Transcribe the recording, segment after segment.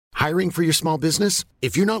Hiring for your small business?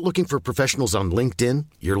 If you're not looking for professionals on LinkedIn,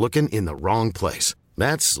 you're looking in the wrong place.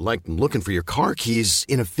 That's like looking for your car keys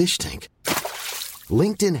in a fish tank.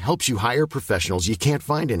 LinkedIn helps you hire professionals you can't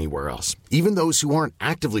find anywhere else, even those who aren't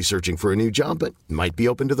actively searching for a new job but might be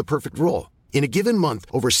open to the perfect role. In a given month,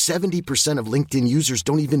 over 70% of LinkedIn users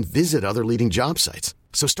don't even visit other leading job sites.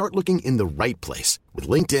 So start looking in the right place. With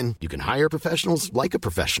LinkedIn, you can hire professionals like a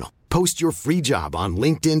professional. Post your free job on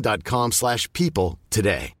linkedin.com/people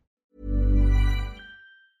today.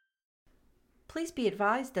 Please be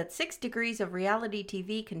advised that 6 Degrees of Reality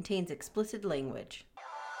TV contains explicit language.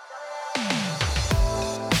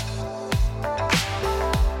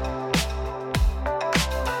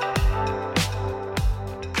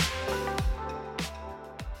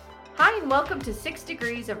 Hi, and welcome to 6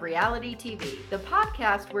 Degrees of Reality TV, the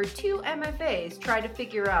podcast where two MFAs try to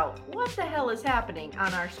figure out what the hell is happening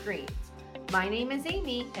on our screens. My name is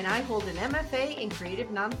Amy, and I hold an MFA in Creative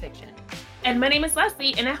Nonfiction. And my name is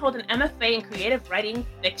Leslie, and I hold an MFA in Creative Writing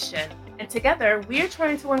Fiction. And together, we are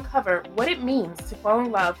trying to uncover what it means to fall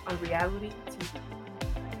in love on reality TV.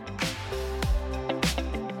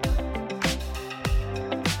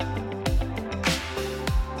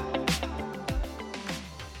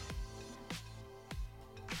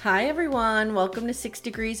 Hi, everyone. Welcome to 6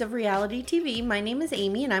 Degrees of Reality TV. My name is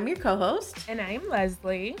Amy, and I'm your co-host. And I'm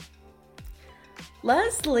Leslie.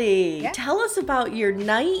 Leslie, Tell us about your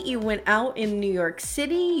night. You went out in New York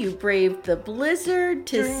City. You braved the blizzard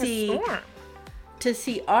to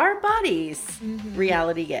see our buddies,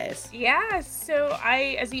 reality gays. Yeah, so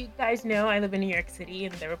as you guys know, I live in New York City,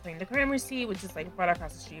 and they were playing the Gramercy, which is like right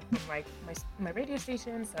across the street from like my radio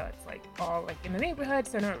station. So it's like all like in the neighborhood,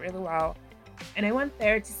 so I know it really well. And I went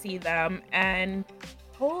there to see them, and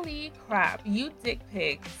holy crap, you dick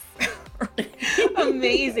pics are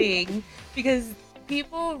amazing, because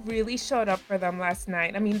people really showed up for them last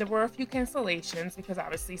night. I mean, there were a few cancellations because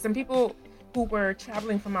obviously some people who were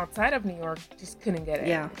traveling from outside of New York just couldn't get it.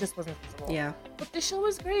 Yeah. It just wasn't feasible. Yeah. But the show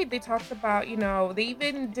was great. They talked about, they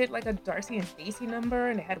even did like a Darcy and Stacey number,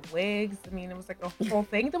 and they had wigs. I mean, it was like a whole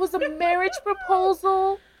thing. There was a marriage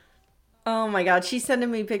proposal. Oh my God, she's sending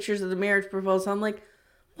me pictures of the marriage proposal. I'm like,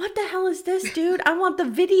 what the hell is this, dude? I want the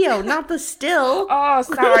video, not the still. Oh,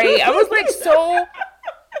 sorry. I was like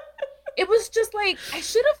it was just like, I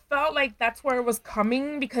should have felt like that's where it was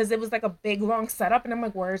coming, because it was like a big long setup, and I'm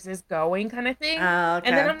like, where is this going kind of thing? Okay.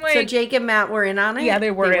 And then I'm like, so Jake and Matt were in on it? Yeah,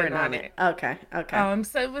 they were in on it. Okay.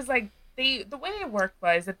 So it was like, the way it worked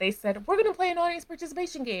was that they said, we're going to play an audience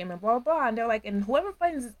participation game and blah, blah, blah. And they're like, and whoever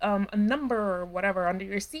finds a number or whatever under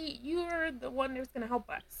your seat, you're the one who's going to help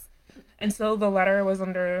us. And so the letter was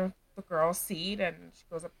under the girl's seat, and she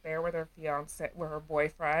goes up there with her her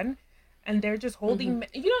boyfriend. And they're just holding,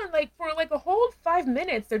 like for like a whole 5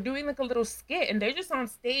 minutes, they're doing like a little skit, and they're just on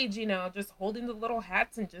stage, just holding the little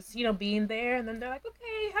hats and just, being there. And then they're like,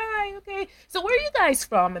 okay, hi, okay. So where are you guys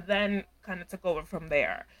from? And then kind of took over from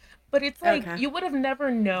there. But it's like, you would have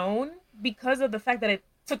never known because of the fact that it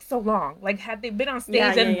took so long. Like, had they been on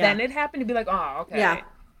stage then it happened, to be like, oh, okay.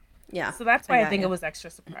 Yeah. So that's why I think it was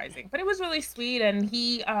extra surprising. But it was really sweet, and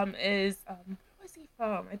he is, where is he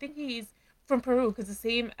from? I think he's from Peru, because the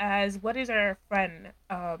same as, what is our friend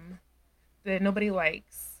that nobody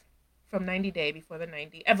likes from 90 Day Before the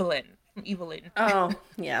 90, Evelyn. From Evelyn. Oh,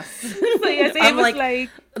 yes. So yes, it was like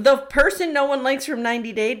the person no one likes from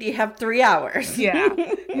 90 Day, do you have 3 hours? Yeah.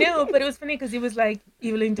 No, but it was funny because he was like,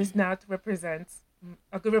 Evelyn does not represent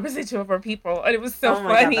a good representation of our people. And it was so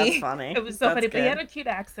funny. God, that's funny. It was so funny. Good. But he had a cute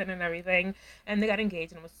accent and everything. And they got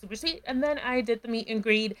engaged, and it was super sweet. And then I did the meet and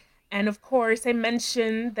greet. And of course, I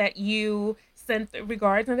mentioned that you sent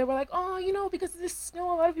regards. And they were like, oh, because of the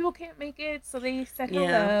snow, a lot of people can't make it. So they said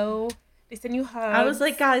hello. They send you hugs. I was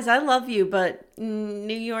like, guys, I love you, but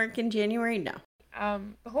New York in January, no.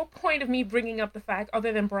 The whole point of me bringing up the fact,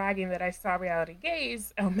 other than bragging that I saw reality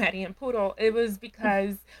gays, Maddie and Poodle, it was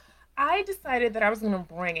because I decided that I was going to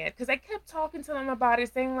bring it, because I kept talking to them about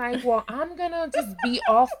it, saying like, well, I'm going to just be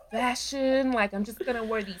off fashion. Like, I'm just going to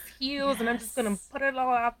wear these heels and I'm just going to put it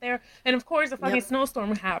all out there. And of course, a fucking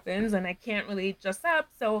snowstorm happens and I can't really dress up.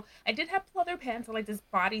 So I did have leather pants and like this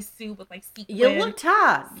bodysuit with like sequins. You looked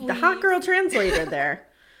hot. Sleeves. The hot girl translator there.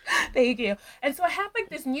 Thank you. And so I have like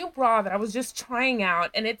this new bra that I was just trying out,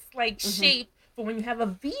 and it's like shaped for when you have a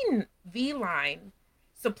V line.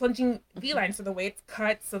 So plunging V-line, so the way it's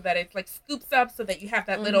cut, so that it's like scoops up, so that you have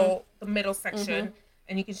that the middle section,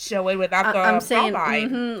 and you can show it without the I'm saying, bra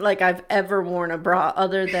line. Like I've ever worn a bra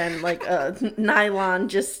other than like a nylon,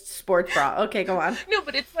 just sports bra. Okay, go on. No,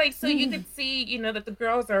 but it's like, so you can see, that the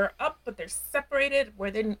girls are up, but they're separated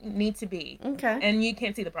where they need to be. Okay. And you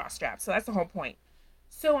can't see the bra strap, so that's the whole point.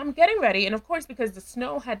 So I'm getting ready, and of course, because the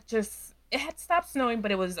snow it had stopped snowing,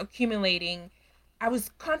 but it was accumulating. I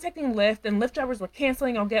was contacting Lyft, and Lyft drivers were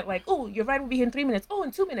canceling. I'll get like, oh, your ride will be here in 3 minutes. Oh,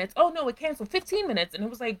 in 2 minutes. Oh, no, it canceled 15 minutes. And it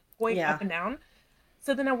was like going Yeah. up and down.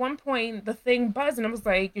 So then at one point, the thing buzzed, and I was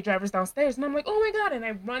like, your driver's downstairs. And I'm like, oh my God. And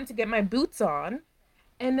I run to get my boots on.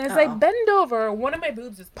 And as I bend over, one of my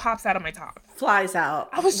boobs just pops out of my top. Flies out.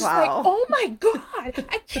 I was just like, oh my God,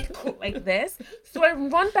 I can't go like this. So I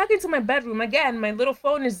run back into my bedroom. Again, my little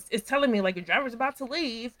phone is telling me, like, your driver's about to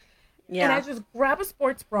leave. Yeah. And I just grab a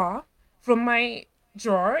sports bra from my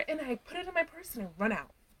drawer, and I put it in my purse, and I run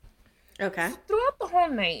out. Okay. So throughout the whole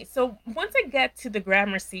night, so once I get to the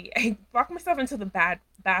Gramercy, I walk myself into the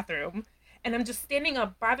bathroom, and I'm just standing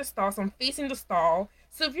up by the stall, so I'm facing the stall.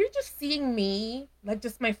 So if you're just seeing me, like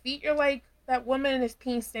just my feet, you're like, that woman is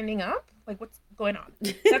peeing standing up? Like, what's going on?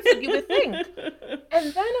 That's what you would think.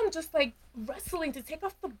 And then I'm just like wrestling to take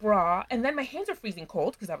off the bra, and then my hands are freezing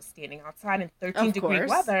cold because I was standing outside in 13-degree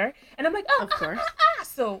weather. And I'm like,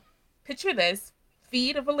 So picture this,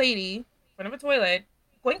 feet of a lady in front of a toilet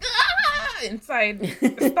going inside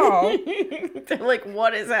the stall. They're like,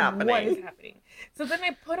 what is happening? What is happening? So then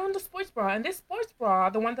I put on the sports bra, and this sports bra,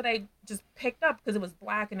 the one that I just picked up because it was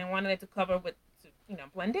black and I wanted it to cover with,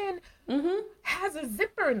 blend in, has a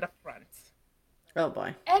zipper in the front. Oh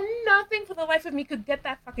boy. And nothing for the life of me could get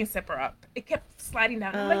that fucking zipper up. It kept sliding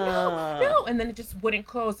down. I'm like, no. And then it just wouldn't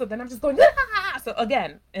close. So then I'm just going, So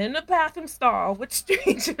again, in a bathroom stall with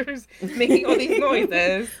strangers making all these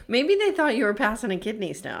noises. Maybe they thought you were passing a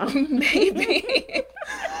kidney stone. Maybe.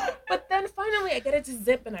 But then finally I get it to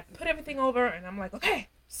zip, and I put everything over, and I'm like, okay,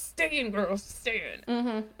 stay in, girls, stay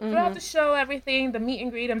in. Throughout the show, everything, the meet and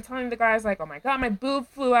greet, I'm telling the guys, like, oh my God, my boob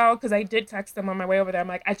flew out, because I did text them on my way over there. I'm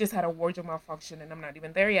like, I just had a wardrobe malfunction, and I'm not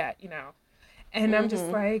even there yet, And I'm just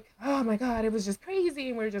like, oh my God, it was just crazy,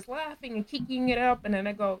 and we were just laughing and keeking it up, and then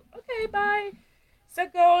I go, okay, bye. So I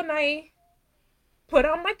go, and I put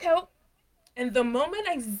on my coat, and the moment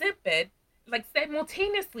I zip it, like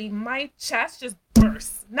simultaneously, my chest just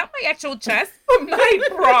burst. Not my actual chest, but my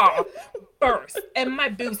bra burst, and my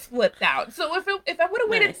boobs flipped out. So if I would have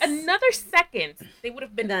waited another second, they would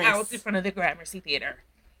have been out in front of the Gramercy Theater.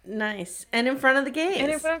 Nice. And in front of the gays.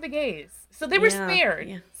 So they were spared.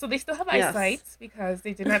 Yeah. So they still have eyesight because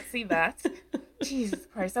they did not see that. Jesus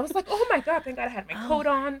Christ. I was like, oh my God, thank God I had my coat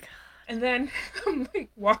on. God. And then I'm like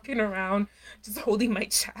walking around just holding my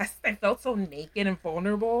chest. I felt so naked and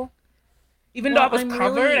vulnerable. Even though I was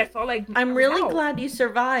covered, I felt like I'm really glad you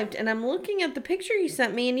survived. And I'm looking at the picture you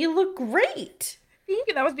sent me, and you look great. Thank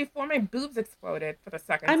you. That was before my boobs exploded for the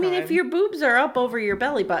second time. I mean, if your boobs are up over your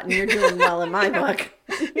belly button, you're doing well in my book.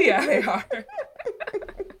 Yeah, they are. But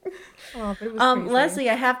it was crazy. Leslie,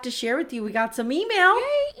 I have to share with you, we got some email.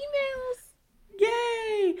 Yay, emails.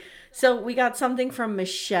 Yay. So we got something from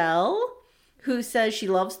Michelle, who says she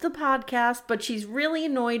loves the podcast, but she's really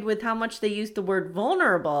annoyed with how much they use the word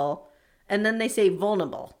vulnerable, and then they say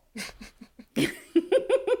vulnerable. We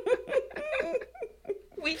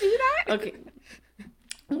do that? Okay.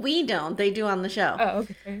 We don't. They do on the show. Oh,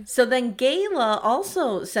 okay. So then Gayla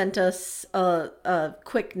also sent us a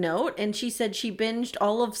quick note, and she said she binged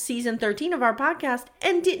all of season 13 of our podcast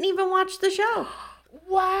and didn't even watch the show.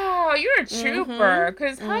 Wow, you're a trooper.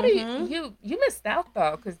 Because how do you missed out,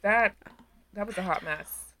 though, because that was a hot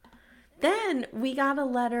mess. Then we got a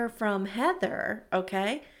letter from Heather,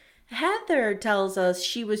 okay? Heather tells us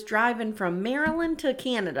she was driving from Maryland to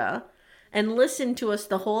Canada and listened to us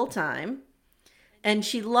the whole time. And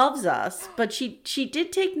she loves us, but she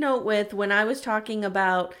did take note with when I was talking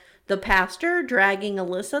about the pastor dragging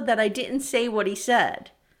Alyssa that I didn't say what he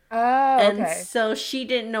said. Oh, okay. And so she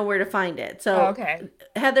didn't know where to find it. So,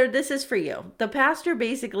 Heather, this is for you. The pastor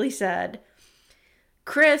basically said,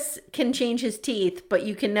 Chris can change his teeth, but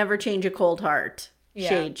you can never change a cold heart.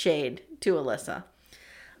 Yeah. Shade to Alyssa.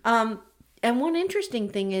 And one interesting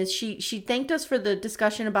thing is she thanked us for the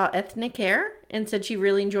discussion about ethnic hair and said she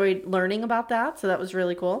really enjoyed learning about that. So that was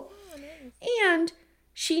really cool. Oh, nice. And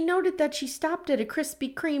she noted that she stopped at a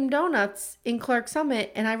Krispy Kreme Donuts in Clark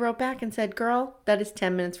Summit. And I wrote back and said, girl, that is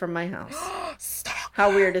 10 minutes from my house. Stop. How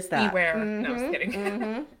weird is that? Beware. No, I was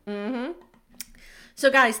kidding. So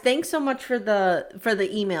guys, thanks so much for the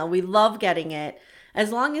email. We love getting it.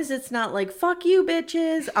 As long as it's not like, fuck you,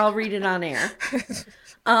 bitches, I'll read it on air.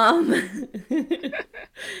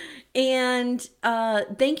 And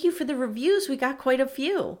thank you for the reviews. We got quite a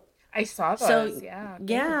few. I saw those. So,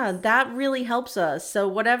 yeah, that really helps us. So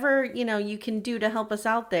whatever, you can do to help us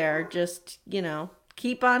out there, just,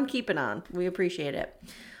 keep on keeping on. We appreciate it.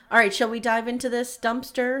 All right. Shall we dive into this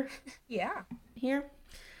dumpster? Yeah. Here?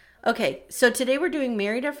 Okay, so today we're doing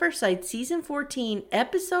Married at First Sight, Season 14,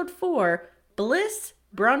 Episode 4, Bliss,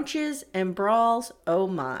 Brunches, and Brawls. Oh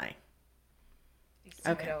my.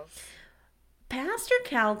 Okay. Pastor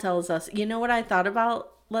Cal tells us, you know what I thought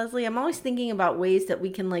about, Leslie? I'm always thinking about ways that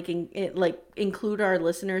we can include our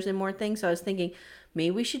listeners in more things. So I was thinking,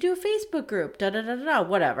 maybe we should do a Facebook group,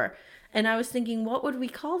 whatever. And I was thinking, what would we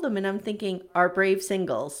call them? And I'm thinking, Our Brave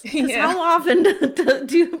Singles. Because how often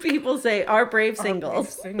do people say, Our Brave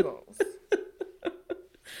Singles? Our Brave Singles.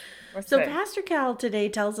 So Pastor Cal today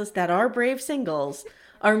tells us that our brave singles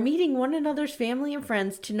are meeting one another's family and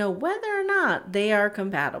friends to know whether or not they are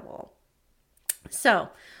compatible. So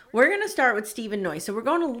we're going to start with Steve and Noy. So we're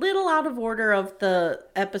going a little out of order of the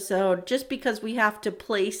episode just because we have to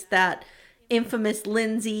place that infamous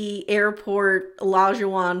Lindsay airport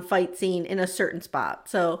Olajuwon fight scene in a certain spot.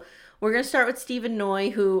 So we're going to start with Steve and Noy,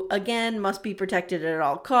 who again must be protected at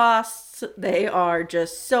all costs. They are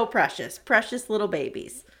just so precious little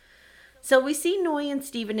babies. So we see Noy and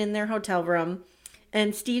Steven in their hotel room,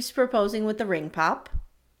 and Steve's proposing with the ring pop.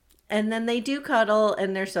 And then they do cuddle,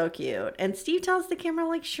 and they're so cute. And Steve tells the camera,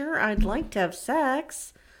 like, sure, I'd like to have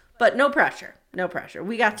sex, but no pressure. No pressure.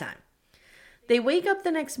 We got time. They wake up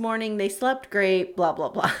the next morning. They slept great, blah, blah,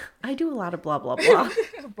 blah. I do a lot of blah, blah, blah.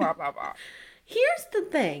 Blah, blah, blah. Here's the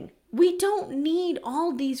thing. We don't need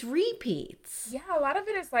all these repeats. Yeah, a lot of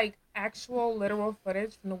it is, like, actual literal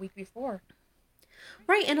footage from the week before.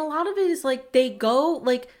 Right, and a lot of it is, like, they go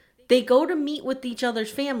to meet with each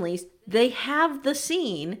other's families. They have the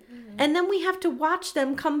scene, and then we have to watch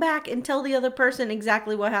them come back and tell the other person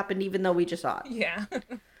exactly what happened, even though we just saw it. Yeah.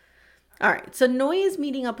 All right, so Noy is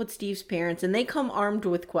meeting up with Steve's parents, and they come armed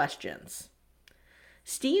with questions.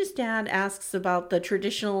 Steve's dad asks about the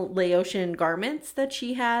traditional Laotian garments that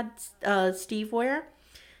she had Steve wear,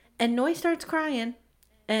 and Noy starts crying,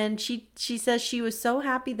 and she says she was so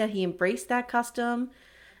happy that he embraced that custom.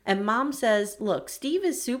 And Mom says, look, Steve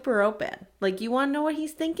is super open. Like, you want to know what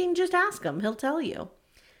he's thinking? Just ask him. He'll tell you.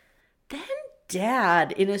 Then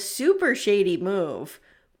Dad, in a super shady move,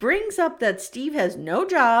 brings up that Steve has no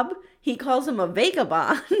job. He calls him a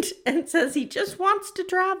vagabond and says he just wants to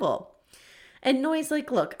travel. And Noy's like,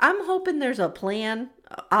 look, I'm hoping there's a plan,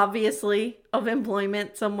 obviously, of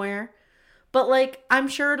employment somewhere. But, like, I'm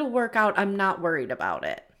sure it'll work out. I'm not worried about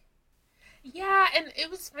it. Yeah, and it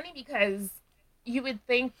was funny because you would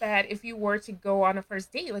think that if you were to go on a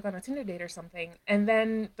first date, like on a Tinder date or something, and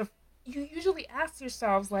then you usually ask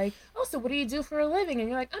yourselves, like, oh, so what do you do for a living? And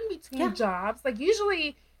you're like, I'm between jobs. Like,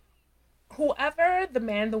 usually whoever, the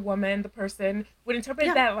man, the woman, the person, would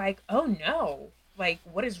interpret that like, oh, no. Like,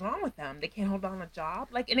 what is wrong with them? They can't hold on a job?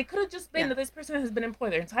 Like, and it could have just been that this person has been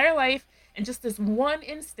employed their entire life, and just this one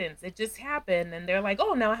instance, it just happened, and they're like,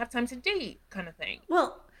 oh, now I have time to date, kind of thing.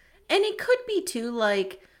 Well, and it could be, too,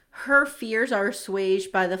 like, her fears are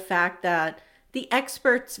assuaged by the fact that the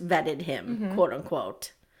experts vetted him, quote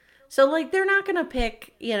unquote. So, like, they're not going to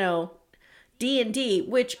pick, D&D,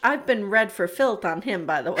 which I've been read for filth on him,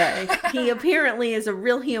 by the way. He apparently is a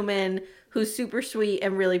real human who's super sweet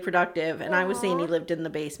and really productive. And I was saying he lived in the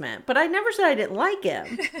basement. But I never said I didn't like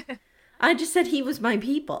him. I just said he was my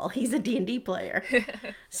people. He's a D&D player.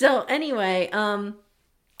 So, anyway,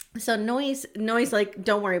 so Noy's like,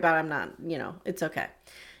 don't worry about it. I'm not, it's okay.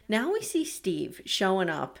 Now we see Steve showing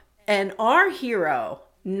up, and our hero,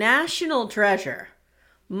 national treasure,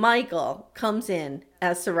 Michael, comes in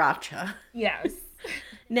as Sriracha. Yes.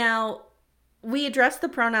 Now, we addressed the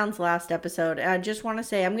pronouns last episode, and I just want to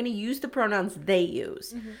say I'm going to use the pronouns they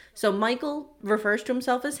use. So Michael refers to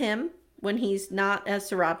himself as him when he's not as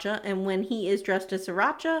Sriracha, and when he is dressed as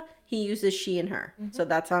Sriracha, he uses she and her. So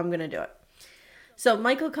that's how I'm going to do it. So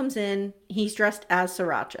Michael comes in, he's dressed as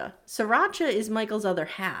Sriracha. Sriracha is Michael's other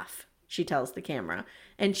half, she tells the camera.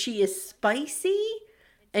 And she is spicy,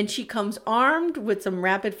 and she comes armed with some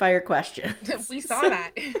rapid fire questions. We saw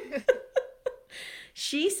that.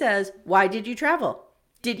 She says, why did you travel?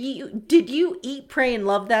 Did you eat, pray, and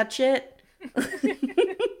love that shit?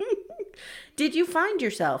 Did you find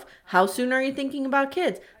yourself? How soon are you thinking about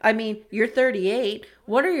kids? I mean, you're 38.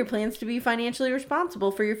 What are your plans to be financially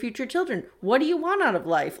responsible for your future children? What do you want out of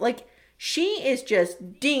life? Like, she is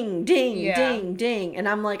just ding, ding, ding, ding. And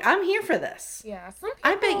I'm like, I'm here for this. Yeah. Some people...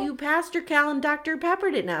 I bet you Pastor Cal and Dr.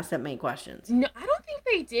 Pepper didn't ask that many questions. No, I don't think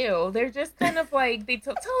they do. They're just kind of like, they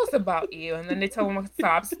tell us about you. And then they tell them a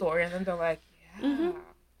sob story. And then they're like, yeah.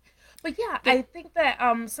 But yeah, I think that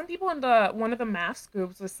some people in one of the MAFS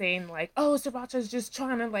groups was saying like, oh, Sriracha's just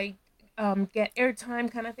trying to like get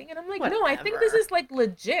airtime kind of thing. And I'm like, no, I think this is like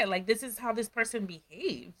legit. Like, this is how this person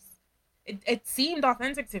behaves. It seemed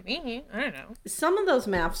authentic to me. I don't know. Some of those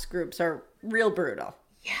MAFS groups are real brutal.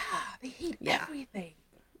 Yeah, they hate everything.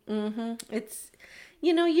 It's,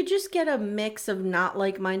 you just get a mix of not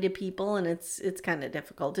like-minded people, and it's kind of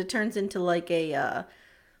difficult. It turns into like a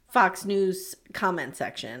Fox News comment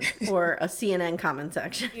section or a CNN comment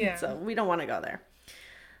section. Yeah. So we don't want to go there.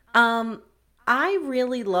 I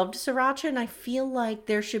really loved Sriracha, and I feel like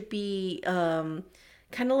there should be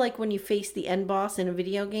kind of like when you face the end boss in a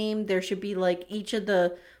video game, there should be like each of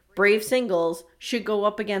the brave singles should go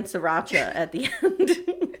up against Sriracha at the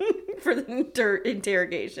end for the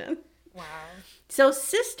interrogation. Wow. So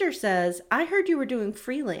Sister says, I heard you were doing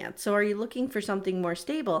freelance, so are you looking for something more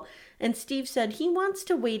stable? And Steve said he wants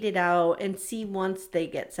to wait it out and see once they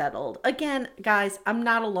get settled. Again, guys, I'm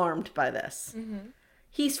not alarmed by this. Mm-hmm.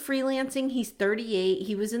 He's freelancing. He's 38.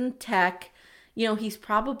 He was in tech. He's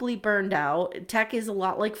probably burned out. Tech is a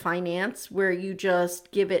lot like finance, where you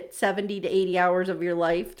just give it 70 to 80 hours of your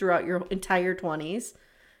life throughout your entire 20s.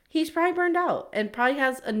 He's probably burned out and probably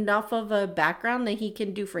has enough of a background that he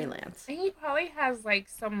can do freelance. And he probably has like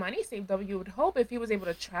some money saved up, you would hope, if he was able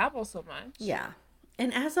to travel so much. Yeah.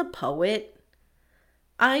 And as a poet,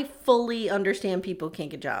 I fully understand people can't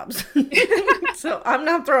get jobs. So I'm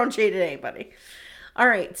not throwing shade at anybody. All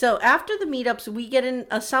right. So after the meetups, we get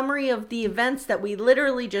a summary of the events that we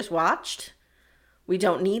literally just watched. We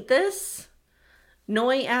don't need this.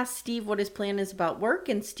 Noi asks Steve what his plan is about work,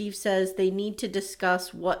 and Steve says they need to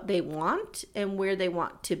discuss what they want and where they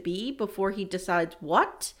want to be before he decides where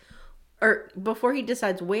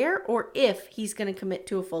or if he's going to commit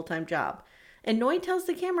to a full-time job. And Noi tells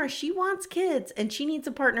the camera she wants kids and she needs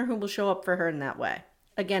a partner who will show up for her in that way.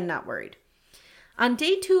 Again, not worried. On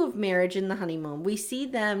day 2 of marriage in the honeymoon, we see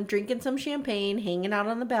them drinking some champagne, hanging out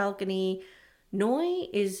on the balcony. Noi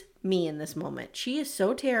is me in this moment. She is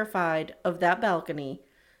so terrified of that balcony.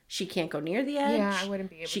 She can't go near the edge. Yeah, I wouldn't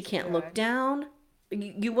be able to. She can't look down.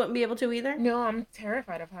 You wouldn't be able to either? No, I'm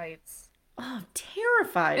terrified of heights. Oh,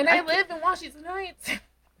 terrified. And I live in Washington Heights.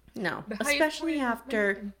 No, especially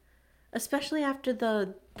after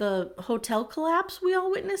the hotel collapse we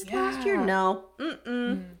all witnessed last year. No.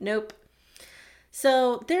 Nope.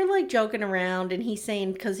 So they're like joking around, and he's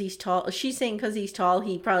saying because he's tall. She's saying because he's tall,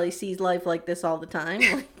 he probably sees life like this all the time,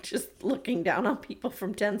 like just looking down on people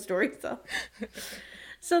from 10 stories up.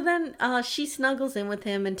 So then she snuggles in with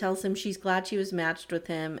him and tells him she's glad she was matched with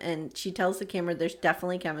him, and she tells the camera there's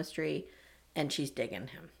definitely chemistry, and she's digging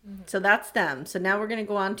him. Mm-hmm. So that's them. So now we're gonna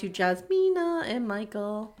go on to Jasmina and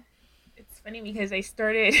Michael. It's funny because I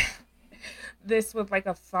started this with like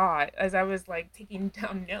a thought as I was like taking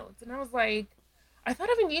down notes, and I was like, I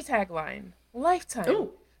thought of a new tagline, Lifetime.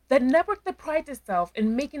 Ooh. The network that prides itself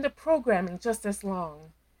in making the programming just as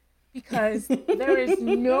long. Because there is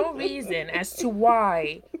no reason as to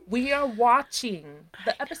why we are watching.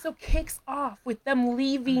 The episode kicks off with them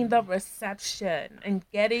leaving the reception and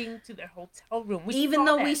getting to their hotel room. Even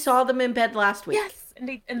though we saw them in bed last week. Yes, and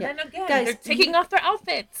then again, guys, they're taking off their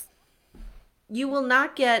outfits. You will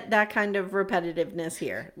not get that kind of repetitiveness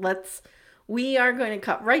here. We are going to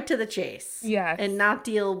cut right to the chase. Yes. And not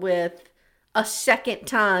deal with a second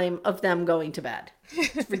time of them going to bed.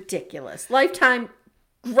 It's ridiculous. Lifetime,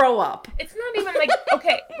 grow up. It's not even like,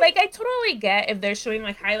 okay, like I totally get if they're showing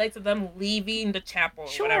like highlights of them leaving the chapel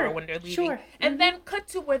or whatever when they're leaving. Sure. And then cut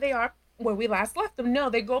to where they are, where we last left them. No,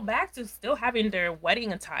 they go back to still having their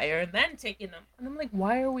wedding attire and then taking them. And I'm like,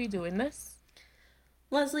 why are we doing this?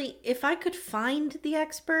 Leslie, if I could find the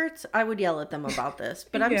experts, I would yell at them about this.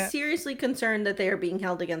 But I'm seriously concerned that they are being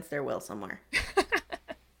held against their will somewhere.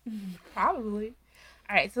 Probably.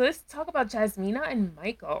 All right, so let's talk about Jasmina and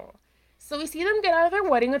Michael. So we see them get out of their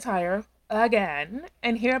wedding attire again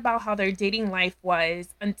and hear about how their dating life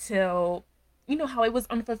was until, how it was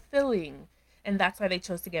unfulfilling. And that's why they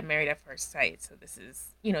chose to get married at first sight. So this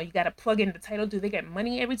is, you got to plug in the title. Do they get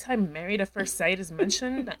money every time Married at First Sight is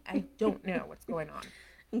mentioned? I don't know what's going on.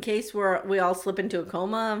 In case we all slip into a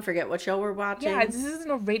coma and forget what show we're watching. Yeah, this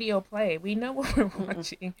isn't a radio play. We know what we're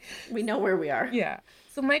watching. We know where we are. Yeah.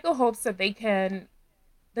 So Michael hopes that they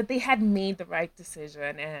had made the right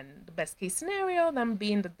decision, and the best case scenario, them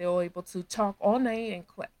being that they were able to talk all night and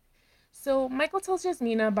click. So Michael tells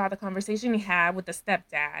Jasmina about the conversation he had with the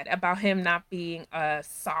stepdad about him not being a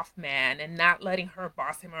soft man and not letting her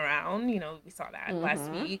boss him around. We saw that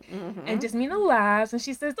last week. Mm-hmm. And Jasmina laughs and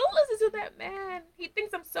she says, don't listen to that man. He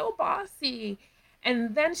thinks I'm so bossy.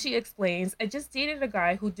 And then she explains, I just dated a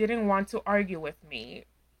guy who didn't want to argue with me.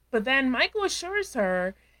 But then Michael assures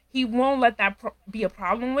her he won't let that be a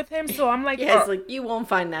problem with him. So I'm like, it's like, you won't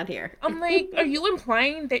find that here. I'm like, are you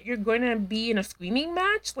implying that you're going to be in a screaming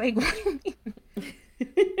match? Like, what do you mean?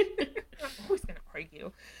 I'm always going to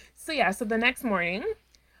argue. So yeah, so the next morning,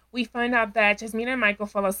 we find out that Jasmine and Michael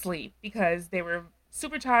fell asleep because they were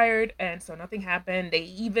super tired, and so nothing happened. They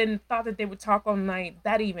even thought that they would talk all night.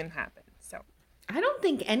 That even happened. So I don't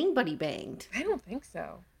think anybody banged. I don't think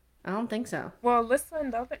so. I don't think so. Well,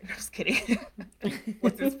 listen, the other... No, I'm just kidding.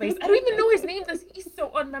 What's his face? I don't even know his name. He's so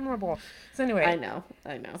unmemorable. So anyway. I know.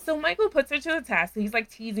 So Michael puts her to the task. He's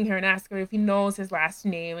like teasing her and asking her if he knows his last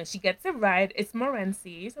name. And she gets it right. It's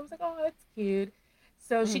Morency. So I was like, oh, that's cute.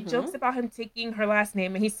 So she jokes about him taking her last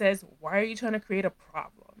name. And he says, why are you trying to create a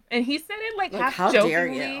problem? And he said it like half how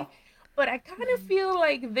jokingly. dare you? But I kind of feel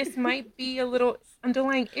like this might be a little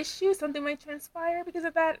underlying issue. Something might transpire because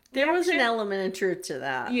of that. There was an element of truth to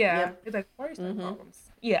that. Yeah. Yep. It's like, why are you starting problems?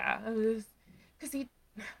 Yeah. Because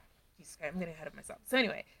I'm getting ahead of myself. So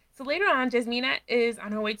anyway. So later on, Jasmina is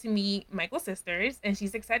on her way to meet Michael's sisters. And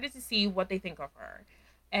she's excited to see what they think of her.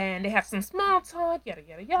 And they have some small talk. Yada,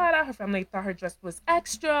 yada, yada. Her family thought her dress was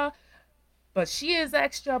extra. But she is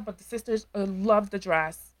extra. But the sisters love the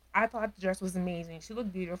dress. I thought the dress was amazing. She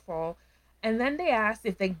looked beautiful. And then they asked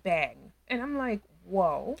if they bang. And I'm like,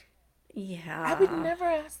 whoa. Yeah. I would never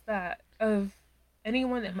ask that of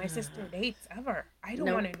anyone that my sister dates ever. I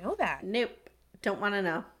don't want to know that. Nope. Don't want to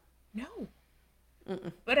know. No.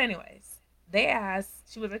 But anyways, they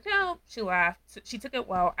asked. She was like, no. She laughed. She took it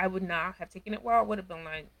well. I would not have taken it well. I would have been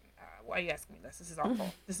like, why are you asking me this? This is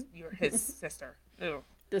awful. You're his sister. Ew.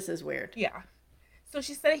 This is weird. Yeah. So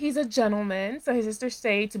she said he's a gentleman. So his sisters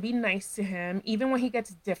say to be nice to him, even when he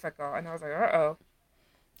gets difficult. And I was like, uh-oh.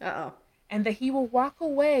 Uh-oh. And that he will walk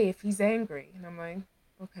away if he's angry. And I'm like,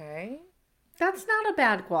 okay. That's not a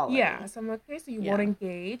bad quality. Yeah. So I'm like, okay, so you won't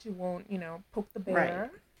engage. You won't, poke the bear.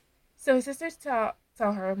 Right. So his sisters tell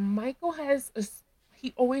her, Michael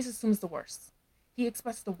he always assumes the worst. He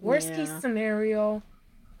expects the worst case scenario.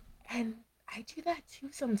 And I do that too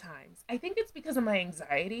sometimes. I think it's because of my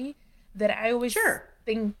anxiety that I always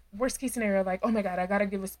think worst case scenario, like, oh my God, I gotta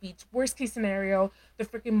give a speech. Worst case scenario, the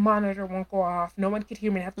freaking monitor won't go off. No one could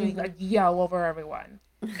hear me and I have to like yell over everyone.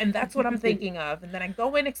 And that's what I'm thinking of. And then I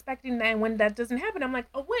go in expecting that, and when that doesn't happen, I'm like,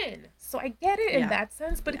 a win. So I get it in that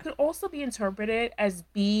sense, but it could also be interpreted as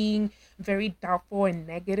being very doubtful and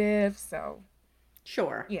negative. So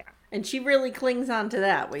sure. Yeah. And she really clings on to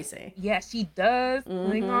that, we say. Yeah, she does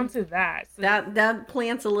cling on to that. So that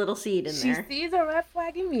plants a little seed in there. She sees a red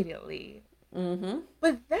flag immediately.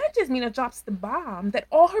 But then Jasmina drops the bomb that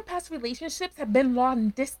all her past relationships have been long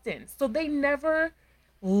distance. So they never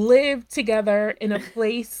lived together in a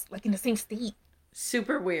place, like in the same state.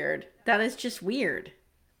 Super weird. That is just weird.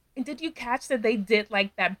 And did you catch that they did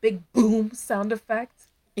like that big boom sound effect?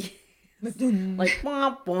 Like,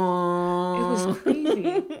 womp womp. It was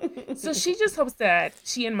crazy. So she just hopes that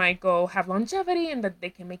she and Michael have longevity and that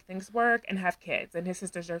they can make things work and have kids. And his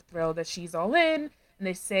sisters are thrilled that she's all in. And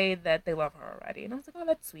they say that they love her already. And I was like, oh,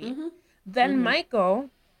 that's sweet. Then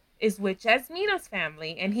Michael is with Jasmina's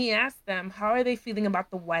family. And he asked them, how are they feeling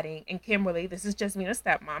about the wedding? And Kimberly, this is Jasmina's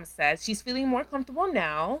stepmom, says she's feeling more comfortable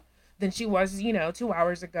now than she was, 2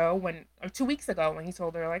 weeks ago when he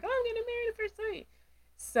told her, like, oh, I'm getting married at first sight.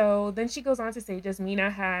 So then she goes on to say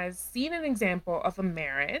Jasmina has seen an example of a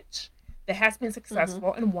marriage that has been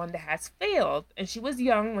successful and one that has failed. And she was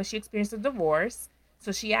young when she experienced a divorce.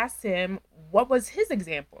 So she asked him, what was his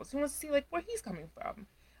example? She wants to see like where he's coming from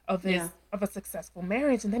of a successful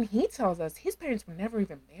marriage. And then he tells us his parents were never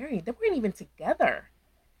even married. They weren't even together.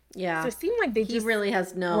 Yeah. So it seemed like he really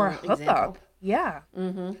has no example. Yeah.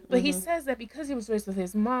 But he says that because he was raised with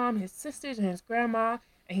his mom, his sisters, and his grandma,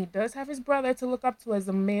 and he does have his brother to look up to as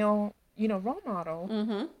a male, role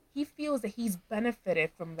model. He feels that he's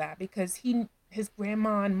benefited from that because his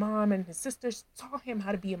grandma and mom and his sisters taught him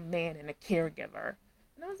how to be a man and a caregiver.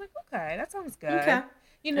 And I was like, okay, that sounds good. Okay.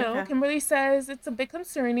 Kimberly says it's a bit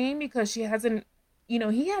concerning because he has an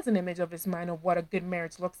image of his mind of what a good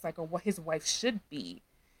marriage looks like or what his wife should be.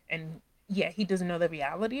 And he doesn't know the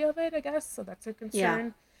reality of it, I guess. So that's her concern.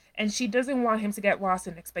 Yeah. And she doesn't want him to get lost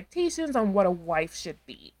in expectations on what a wife should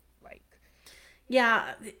be like.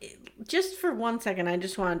 Yeah. Just for 1 second, I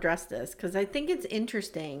just want to address this because I think it's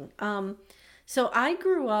interesting. So I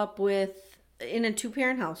grew up in a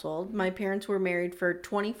 2-parent household. My parents were married for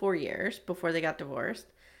 24 years before they got divorced.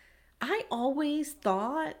 I always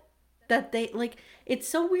thought that it's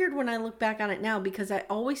so weird when I look back on it now because I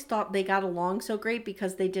always thought they got along so great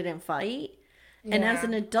because they didn't fight. Yeah. And as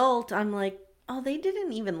an adult, I'm like, oh, they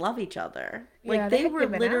didn't even love each other. Like they were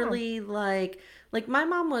literally like my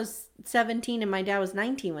mom was 17 and my dad was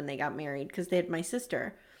 19 when they got married because they had my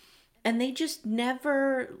sister. And they just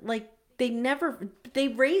never they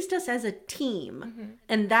raised us as a team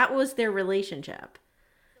and that was their relationship.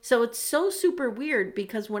 So it's so super weird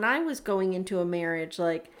because when I was going into a marriage,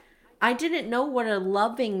 like I didn't know what a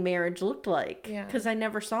loving marriage looked like Yeah. because I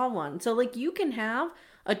never saw one. So, like, you can have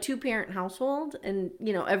a 2-parent household and,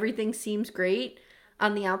 you know, everything seems great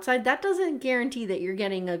on the outside. That doesn't guarantee that you're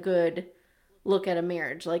getting a good look at a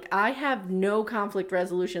marriage. Like, I have no conflict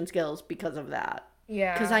resolution skills because of that.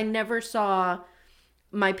 Yeah. Because I never saw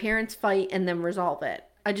my parents fight and then resolve it.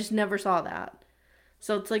 I just never saw that.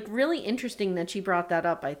 So it's like really interesting that she brought that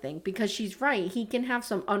up, I think, because she's right. He can have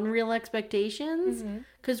some unreal expectations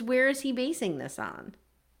because where is he basing this on?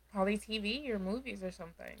 Probably TV or movies or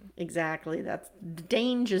something. Exactly. That's the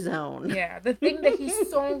danger zone. Yeah. The thing that he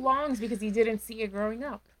so longs because he didn't see it growing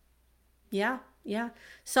up. Yeah. Yeah.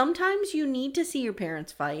 Sometimes you need to see your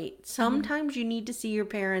parents fight. Sometimes you need to see your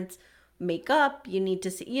parents make up. You need to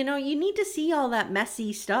see, you know, you need to see all that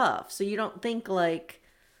messy stuff. So you don't think like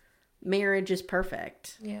marriage is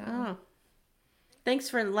perfect. Yeah. Oh. Thanks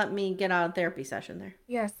for letting me get out of therapy session there.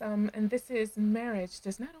 Yes, and this is Marriage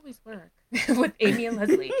Does Not Always Work with Amy and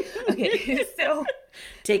Leslie. Okay, so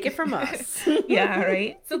take it from us. Yeah,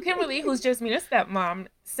 right. So Kimberly, who's Jasmina's stepmom,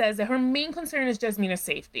 says that her main concern is Jasmina's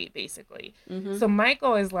safety, basically. So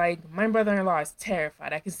Michael is like, my brother-in-law is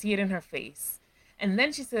terrified. I can see it in her face. And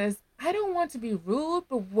then she says, I don't want to be rude,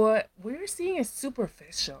 but what we're seeing is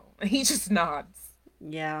superficial. And he just nods.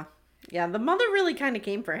 Yeah. Yeah, the mother really kind of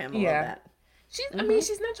came for him a little bit. I mean,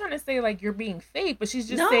 she's not trying to say, like, you're being fake, but she's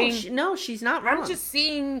just saying... she's not wrong. I'm just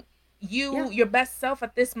seeing you, your best self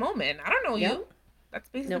at this moment. I don't know you. That's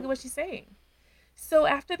basically what she's saying. So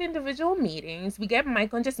after the individual meetings, we get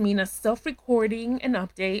Michael and Jasmina self-recording an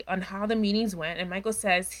update on how the meetings went. And Michael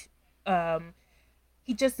says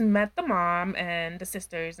he just met the mom and the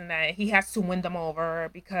sisters and that he has to win them over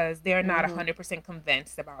because they're not 100%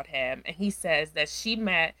 convinced about him. And he says that she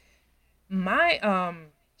met my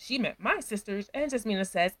sisters, and Jasmina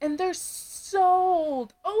says, and they're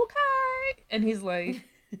sold. Okay. And he's like,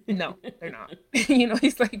 no, they're not. You know,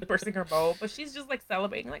 he's like bursting her bubble, but she's just like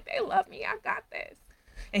celebrating, like, they love me. I got this.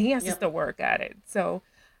 And he has to still work at it. So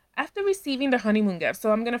after receiving the honeymoon gift,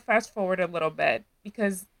 so I'm going to fast forward a little bit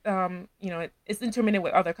because, you know, it's intermittent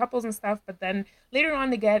with other couples and stuff. But then later on,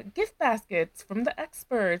 they get gift baskets from the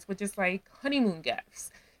experts, which is like honeymoon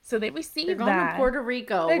gifts. So they receive that. They're going to Puerto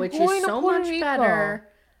Rico, which is so much better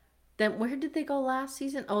than, where did they go last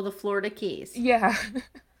season? Oh, the Florida Keys. Yeah.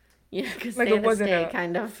 Yeah, because like they had to stay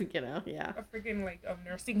kind of, you know, a freaking like a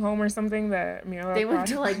nursing home or something that Mira they went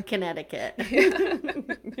to like Connecticut.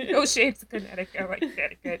 No shade to Connecticut, I like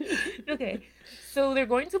Connecticut. Okay, so they're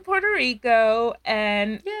going to Puerto Rico,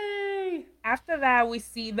 and yay! After that, we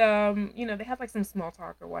see them. You know, they have like some small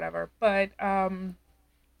talk or whatever, but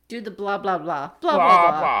do the blah blah blah blah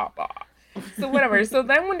blah blah blah. So whatever. So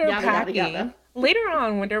then when they're packing, later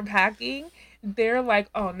on when they're packing, they're like,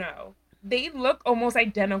 oh no. They look almost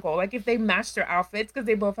identical, like if they matched their outfits, because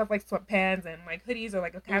they both have like sweatpants and like hoodies or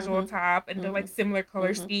like a casual top, and they're like similar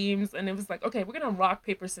color schemes. And it was like, okay, we're gonna rock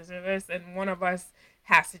paper scissors this, and one of us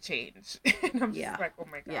has to change. And I'm just like, oh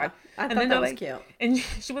my god. Yeah. I and thought then that was like, cute. And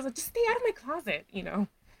she was like, just stay out of my closet, you know.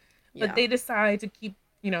 But they decide to keep,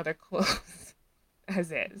 you know, their clothes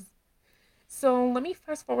as is. So let me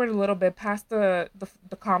fast forward a little bit past the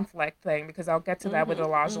conflict thing, because I'll get to that with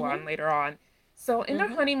Olajuwon later on. So in their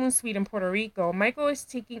honeymoon suite in Puerto Rico, Michael is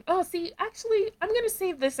taking... Oh, see, actually, I'm going to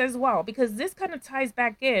save this as well, because this kind of ties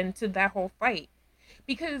back into that whole fight.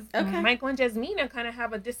 Because Michael and Jasmina kind of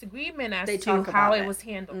have a disagreement as to how it was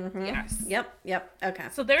handled. Yes. Yep. Okay.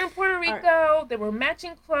 So they're in Puerto Rico. They were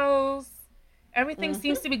matching clothes. Everything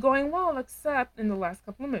seems to be going well, except in the last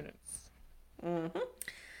couple of minutes.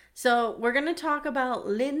 So we're going to talk about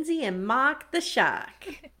Lindsay and Mark the Shark.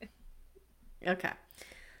 Okay.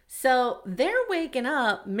 So they're waking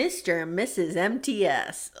up Mr. and Mrs.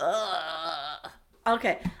 MTS. Ugh.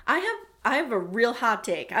 Okay, I have a real hot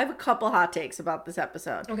take. I have a couple hot takes about this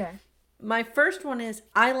episode. Okay. My first one is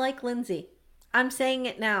I like Lindsay. I'm saying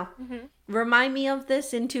it now. Remind me of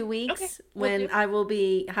this in 2 weeks when I will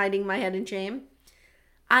be hiding my head in shame.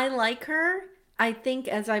 I like her. I think,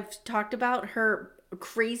 as I've talked about, her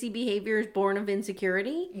crazy behavior is born of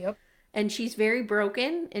insecurity. Yep. And she's very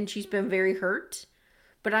broken and she's been very hurt.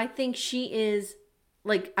 But I think she is,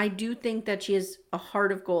 like, I do think that she is a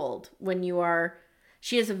heart of gold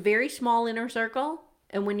she has a very small inner circle.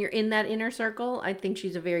 And when you're in that inner circle, I think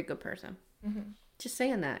she's a very good person. Just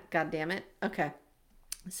saying that. God damn it. Okay.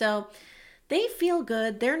 So they feel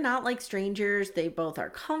good. They're not like strangers. They both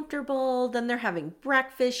are comfortable. Then they're having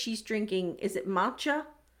breakfast. She's drinking, is it matcha?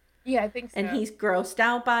 Yeah, I think so. And he's grossed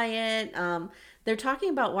out by it. They're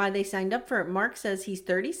talking about why they signed up for it. Mark says he's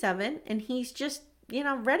 37 and he's just, you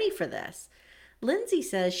know, ready for this. Lindsay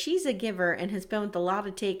says she's a giver and has been with a lot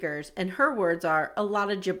of takers, and her words are a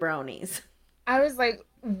lot of jabronis. I was like,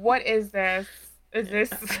 what is this? Is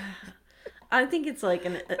this... I think it's like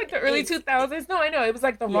like the early 2000s? No, I know. It was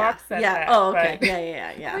like The Rock said that. Oh, okay. But...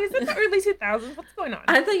 Yeah. Is it the early 2000s? What's going on?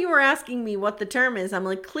 I thought you were asking me what the term is. I'm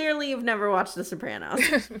like, clearly you've never watched The Sopranos.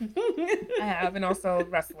 I have, and also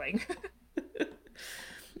wrestling.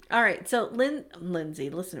 All right, so Lindsay,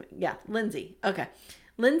 listen to me. Yeah, Lindsay. Okay.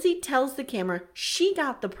 Lindsay tells the camera she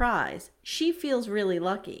got the prize. She feels really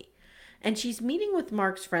lucky. And she's meeting with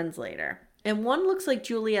Mark's friends later. And one looks like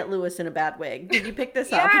Juliette Lewis in a bad wig. Did you pick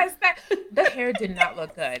this up? Yes, the hair did not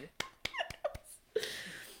look good.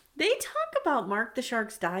 They talk about Mark the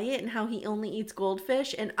Shark's diet and how he only eats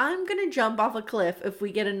goldfish. And I'm going to jump off a cliff if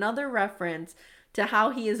we get another reference to how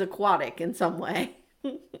he is aquatic in some way.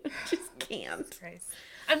 Just can't.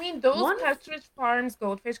 I mean, those Pepperidge Farms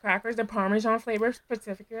goldfish crackers, the Parmesan flavor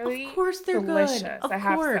specifically. Of course they're delicious. good. Of I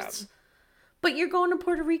have course. some. But you're going to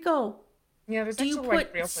Puerto Rico. Yeah, there's Do you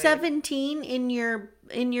put 17 in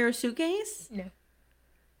your suitcase? No.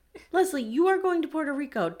 Leslie, you are going to Puerto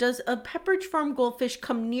Rico. Does a Pepperidge Farm goldfish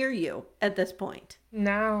come near you at this point?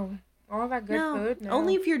 No. All that good food? No.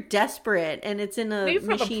 Only if you're desperate and it's in a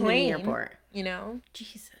machine in the airport. You know?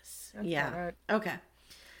 Jesus. That's yeah. Okay.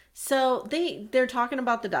 So they're talking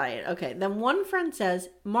about the diet. Okay. Then one friend says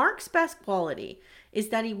Mark's best quality is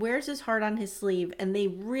that he wears his heart on his sleeve, and they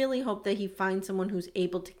really hope that he finds someone who's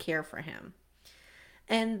able to care for him.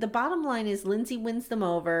 And the bottom line is Lindsay wins them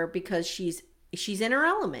over because she's in her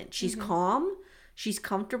element. She's calm. She's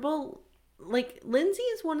comfortable. Like, Lindsay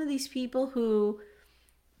is one of these people who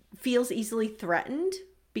feels easily threatened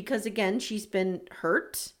because, again, she's been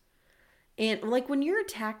hurt. And, like, when you're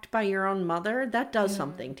attacked by your own mother, that does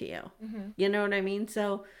something to you. Mm-hmm. You know what I mean?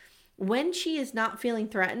 So when she is not feeling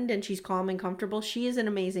threatened and she's calm and comfortable, she is an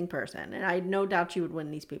amazing person. And I had no doubt she would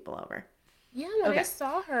win these people over. Yeah, when I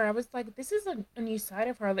saw her, I was like, this is a new side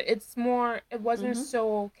of her. It's more, it wasn't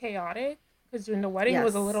so chaotic. Because during the wedding, it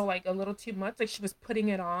was a little too much. Like, she was putting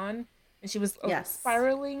it on, and she was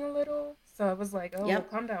spiraling a little. So I was like,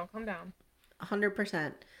 calm down.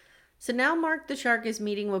 100%. So now Mark the Shark is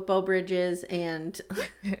meeting with Beau Bridges and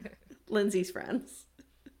Lindsay's friends.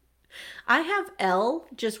 I have L,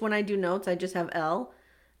 just when I do notes, I just have L.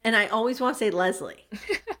 And I always want to say Leslie.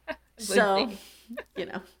 So, you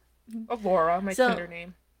know. Aurora, my Tinder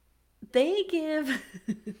name. They give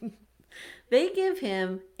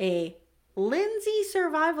him a Lindsay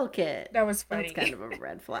survival kit. That was funny. That's kind of a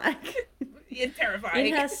red flag. It's terrifying.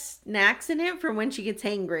 It has snacks in it for when she gets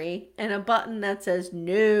hangry and a button that says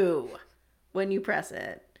no when you press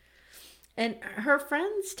it. And her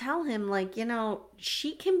friends tell him, like, you know,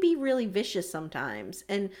 she can be really vicious sometimes.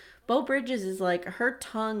 And Beau Bridges is like, her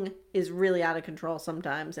tongue is really out of control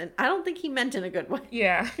sometimes. And I don't think he meant in a good way.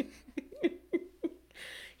 Yeah.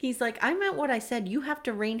 He's like, I meant what I said. You have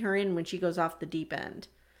to rein her in when she goes off the deep end.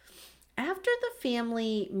 After the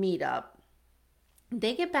family meetup,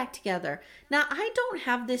 they get back together. Now, I don't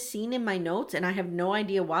have this scene in my notes, and I have no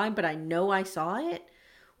idea why, but I know I saw it,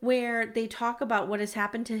 where they talk about what has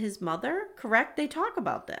happened to his mother, correct? They talk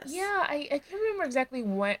about this. Yeah, I can't remember exactly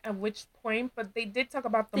at which point, but they did talk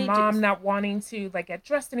about the mom not wanting to, like, get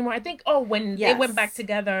dressed anymore. I think, when they went back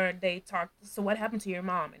together, they talked, so what happened to your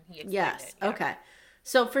mom? And he explained it. Yeah. Okay.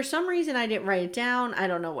 So for some reason, I didn't write it down. I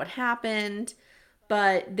don't know what happened.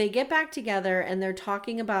 But they get back together and they're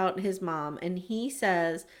talking about his mom. And he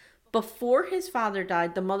says before his father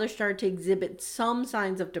died, the mother started to exhibit some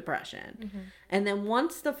signs of depression. Mm-hmm. And then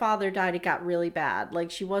once the father died, it got really bad. Like,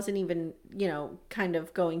 she wasn't even, you know, kind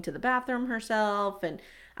of going to the bathroom herself. And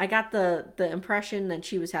I got the impression that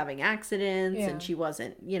she was having accidents and she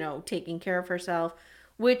wasn't, you know, taking care of herself.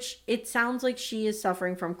 Which it sounds like she is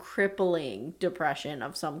suffering from crippling depression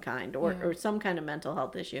of some kind or some kind of mental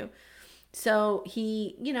health issue. So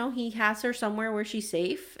he, you know, he has her somewhere where she's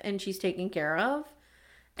safe and she's taken care of.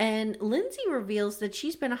 And Lindsay reveals that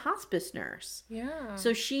she's been a hospice nurse. Yeah.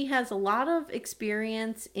 So she has a lot of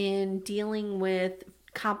experience in dealing with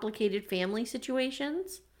complicated family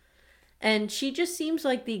situations. And she just seems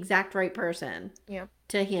like the exact right person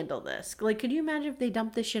to handle this. Like, could you imagine if they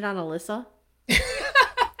dumped this shit on Alyssa?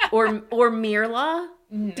 or Mirla?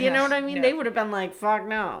 Do you know what I mean? No. They would have been like, fuck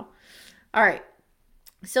no. All right.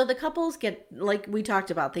 So the couples get, like we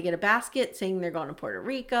talked about, they get a basket saying they're going to Puerto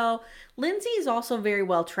Rico. Lindsay is also very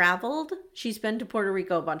well traveled. She's been to Puerto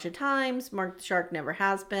Rico a bunch of times. Mark the Shark never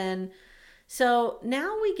has been. So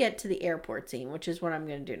now we get to the airport scene, which is what I'm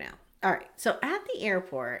going to do now. All right. So at the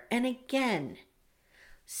airport, and again,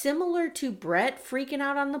 similar to Brett freaking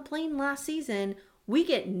out on the plane last season, We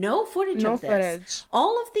get no footage of this.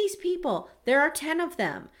 All of these people, there are 10 of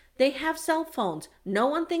them. They have cell phones. No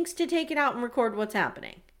one thinks to take it out and record what's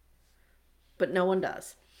happening. But no one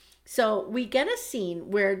does. So we get a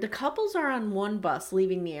scene where the couples are on one bus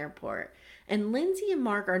leaving the airport, and Lindsay and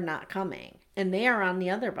Mark are not coming, and they are on the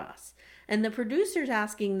other bus. And the producer's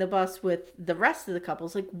asking the bus with the rest of the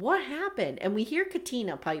couples, like, what happened? And we hear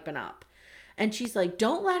Katina piping up. And she's like,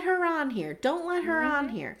 don't let her on here. Don't let her on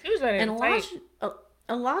here. She was ready to fight.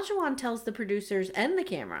 Olajuwon tells the producers and the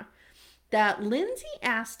camera that Lindsay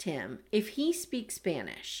asked him if he speaks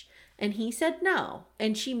Spanish. And he said no.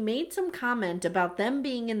 And she made some comment about them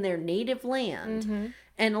being in their native land. Mm-hmm.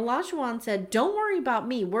 And Olajuwon said, don't worry about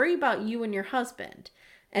me. Worry about you and your husband.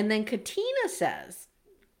 And then Katina says,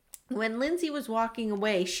 when Lindsay was walking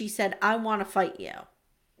away, she said, I want to fight you.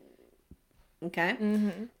 Okay?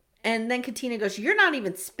 Mm-hmm. And then Katina goes, you're not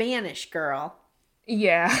even Spanish, girl.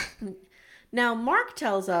 Yeah. Now, Mark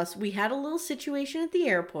tells us we had a little situation at the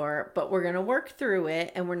airport, but we're going to work through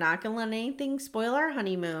it, and we're not going to let anything spoil our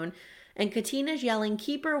honeymoon. And Katina's yelling,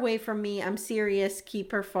 keep her away from me. I'm serious.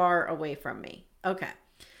 Keep her far away from me. Okay.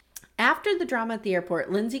 After the drama at the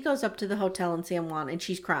airport, Lindsay goes up to the hotel in San Juan, and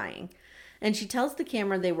she's crying. And she tells the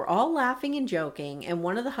camera they were all laughing and joking, and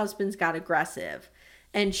one of the husbands got aggressive.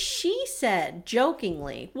 And she said,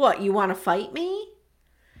 jokingly, what, you want to fight me?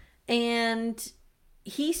 And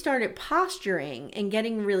he started posturing and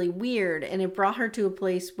getting really weird, and it brought her to a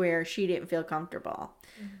place where she didn't feel comfortable.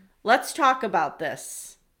 Mm-hmm. Let's talk about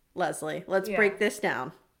this, Leslie. Let's break this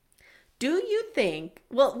down. Do you think,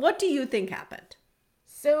 well, what do you think happened?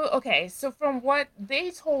 So from what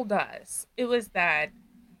they told us, it was that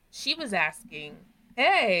she was asking,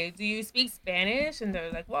 hey, do you speak Spanish? And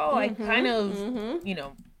they're like, well, I kind of,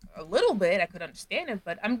 a little bit. I could understand it,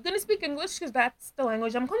 but I'm going to speak English because that's the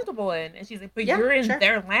language I'm comfortable in. And she's like, but you're in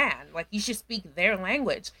their land. Like, you should speak their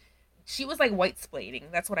language. She was like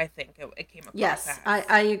white-splaining. That's what I think it came across as. Yes,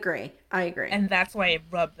 I agree. And that's why it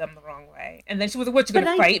rubbed them the wrong way. And then she was like, what, you going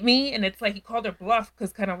to fight me? And it's like he called her bluff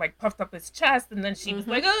because kind of like puffed up his chest. And then she was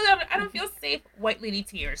like, oh, I don't feel safe. White lady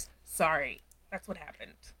tears. Sorry. That's what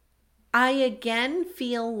happened. I again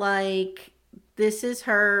feel like this is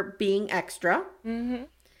her being extra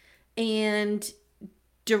and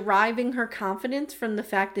deriving her confidence from the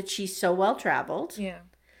fact that she's so well traveled. Yeah.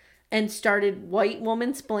 And started white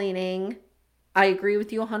woman splaining. I agree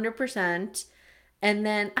with you 100%. And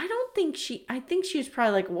then I think she was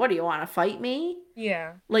probably like, what, do you want to fight me?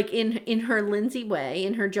 Yeah. Like in her Lindsay way,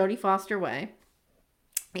 in her Jodie Foster way.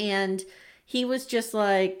 And he was just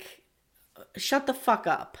like, shut the fuck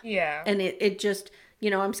up. Yeah. And it just,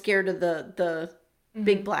 I'm scared of the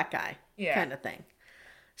big black guy kind of thing.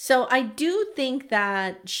 So I do think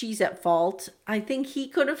that she's at fault. I think he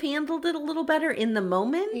could have handled it a little better in the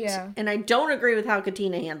moment. Yeah. And I don't agree with how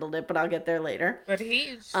Katina handled it, but I'll get there later. But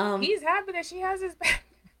he's happy that she has his back.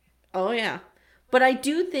 Oh, yeah. But I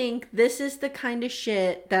do think this is the kind of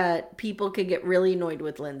shit that people could get really annoyed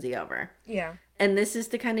with Lindsay over. Yeah. And this is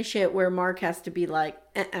the kind of shit where Mark has to be like,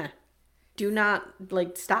 do not,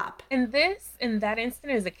 stop. And this, in that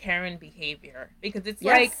instant, is a Karen behavior. Because it's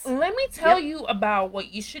like, let me tell you about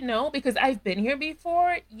what you should know. Because I've been here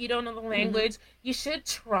before. You don't know the language. You should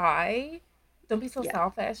try. Don't be so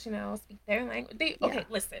selfish, speak their language. Okay,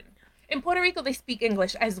 listen. In Puerto Rico, they speak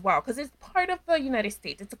English as well. Because it's part of the United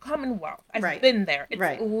States. It's a commonwealth. I've been there.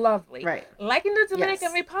 It's lovely. Right. Like in the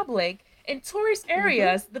Dominican Republic, in tourist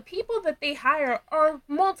areas, the people that they hire are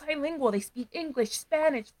multilingual. They speak English,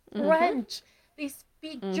 Spanish, French. They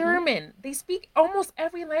speak German. They speak almost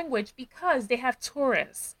every language because they have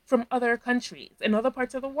tourists from other countries and other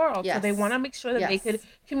parts of the world. Yes. So they want to make sure that they could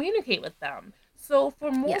communicate with them. So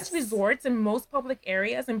for most resorts and most public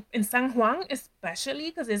areas, in San Juan especially,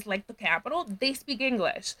 because it's like the capital, they speak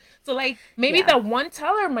English. So maybe the one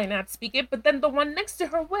teller might not speak it, but then the one next to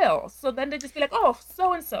her will. So then they just be like, oh,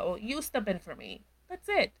 so-and-so, you step in for me. That's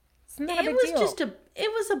it. It's not a big deal.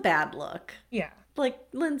 It was a bad look. Yeah.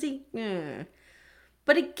 Lindsay.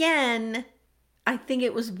 But again, I think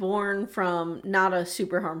it was born from not a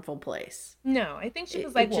super harmful place. No, I think she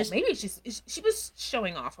was maybe she was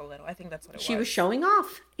showing off a little. I think that's what it was. She was showing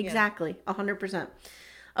off. Exactly. 100%.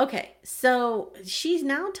 Okay. So she's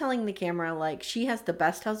now telling the camera, she has the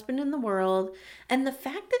best husband in the world. And the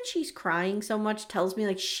fact that she's crying so much tells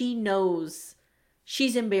me, she knows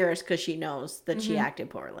she's embarrassed because she knows that she acted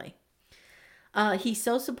poorly. He's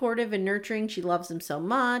so supportive and nurturing. She loves him so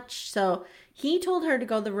much. So he told her to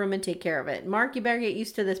go to the room and take care of it. Mark, you better get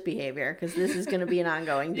used to this behavior because this is going to be an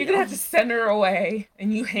ongoing deal. You're going to have to send her away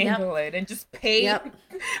and you handle it and just pay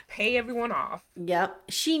everyone off. Yep.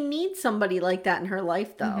 She needs somebody like that in her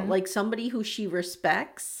life, though. Mm-hmm. Like somebody who she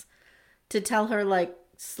respects to tell her, like,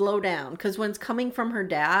 slow down. Because when it's coming from her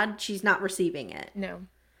dad, she's not receiving it. No.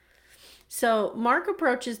 So Mark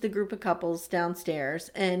approaches the group of couples downstairs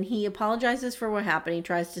and he apologizes for what happened. He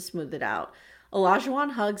tries to smooth it out.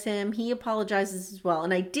 Olajuwon hugs him. He apologizes as well.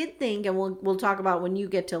 And I did think, and we'll talk about when you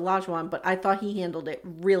get to Olajuwon, but I thought he handled it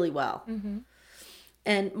really well. Mm-hmm.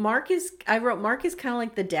 And Mark is kind of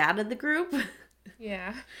like the dad of the group.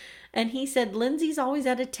 Yeah. And he said, Lindsay's always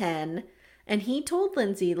at a 10. And he told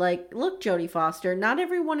Lindsay, like, look, Jodie Foster, not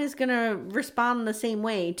everyone is going to respond the same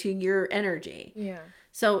way to your energy. Yeah.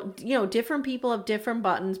 So, different people have different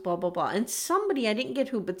buttons, blah, blah, blah. And somebody, I didn't get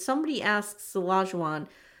who, but somebody asks Olajuwon,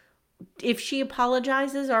 if she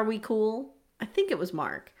apologizes, are we cool? I think it was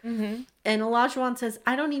Mark. Mm-hmm. And Olajuwon says,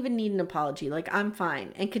 I don't even need an apology. Like, I'm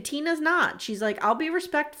fine. And Katina's not. She's like, I'll be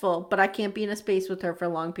respectful, but I can't be in a space with her for a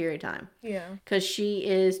long period of time. Yeah. Because she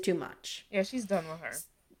is too much. Yeah, she's done with her.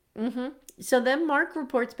 Mm-hmm. So then Mark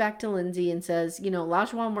reports back to Lindsay and says,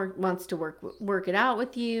 Olajuwon wants to work it out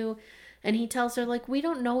with you. And he tells her, like, we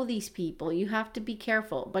don't know these people. You have to be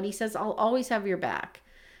careful. But he says, I'll always have your back.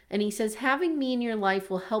 And he says, having me in your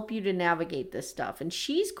life will help you to navigate this stuff. And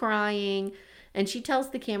she's crying. And she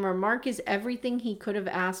tells the camera, Mark is everything he could have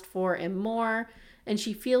asked for and more. And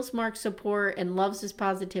she feels Mark's support and loves his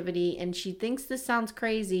positivity. And she thinks this sounds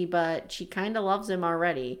crazy, but she kind of loves him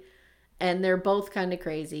already. And they're both kind of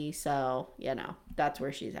crazy. So, that's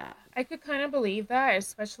where she's at. I could kind of believe that,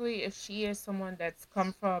 especially if she is someone that's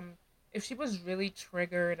come from... If she was really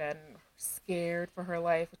triggered and scared for her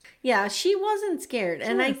life. Yeah, she wasn't scared.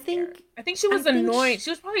 I think she was annoyed. She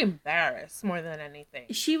was probably embarrassed more than anything.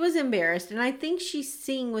 She was embarrassed. And I think she's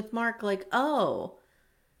seeing with Mark like, oh,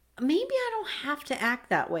 maybe I don't have to act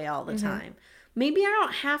that way all the time. Maybe I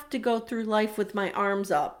don't have to go through life with my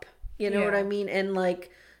arms up. You know what I mean? And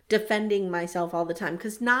like defending myself all the time.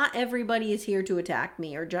 Because not everybody is here to attack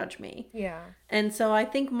me or judge me. Yeah. And so I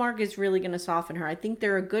think Mark is really going to soften her. I think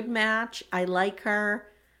they're a good match. I like her.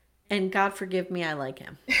 And God forgive me, I like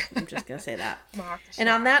him. I'm just going to say that. And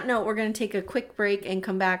on that note, we're going to take a quick break and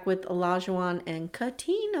come back with Olajuwon and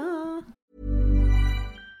Katina.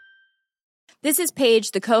 This is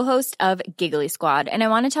Paige, the co-host of Giggly Squad. And I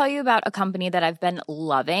want to tell you about a company that I've been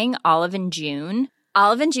loving, Olive & June.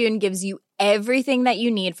 Olive & June gives you everything that you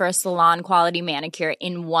need for a salon-quality manicure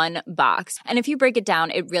in one box. And if you break it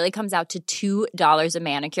down, it really comes out to $2 a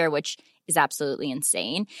manicure, which is absolutely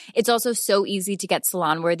insane. It's also so easy to get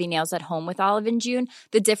salon-worthy nails at home with Olive & June.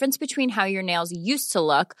 The difference between how your nails used to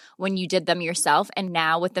look when you did them yourself and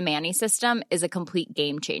now with the Mani system is a complete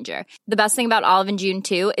game changer. The best thing about Olive & June,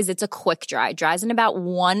 too, is it's a quick dry. Dries in about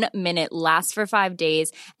 1 minute, lasts for 5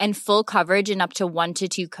 days, and full coverage in up to 1 to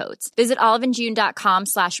 2 coats. Visit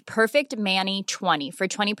oliveandjune.com/perfectmani20 for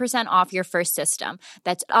 20% off your first system.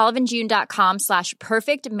 That's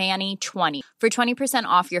oliveandjune.com/perfectmani20 for 20%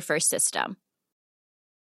 off your first system.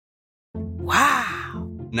 Wow.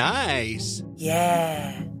 Nice.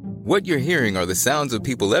 Yeah. What you're hearing are the sounds of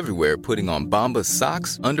people everywhere putting on Bombas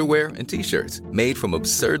socks, underwear, and T-shirts made from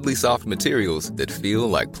absurdly soft materials that feel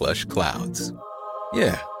like plush clouds.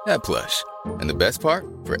 Yeah, that plush. And the best part?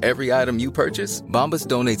 For every item you purchase, Bombas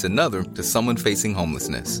donates another to someone facing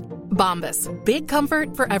homelessness. Bombas. Big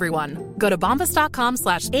comfort for everyone. Go to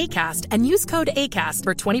bombas.com/ACAST and use code ACAST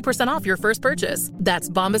for 20% off your first purchase. That's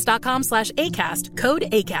bombas.com/ACAST. Code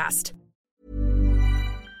ACAST.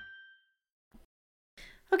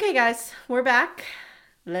 Okay, guys, we're back.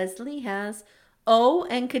 Leslie has O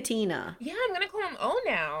and Katina. Yeah, I'm going to call him O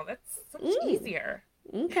now. That's so much easier.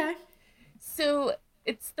 Okay. So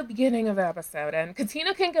it's the beginning of the episode, and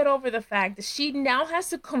Katina can't get over the fact that she now has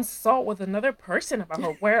to consult with another person about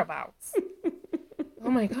her whereabouts. Oh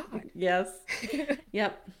my God. Yes.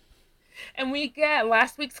 Yep. And we get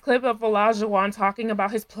last week's clip of Olajuwon talking about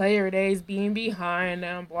his player days being behind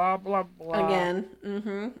and blah, blah, blah. Again.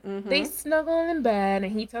 They snuggle in bed,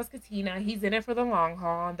 and he tells Katina he's in it for the long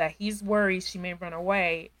haul and that he's worried she may run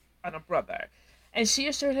away on a brother. And she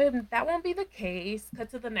assured him that won't be the case. Cut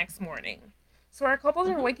to the next morning. So our couples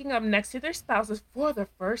are waking up next to their spouses for the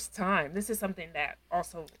first time. This is something that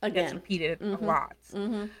also gets repeated a lot.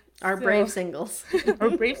 Our brave singles.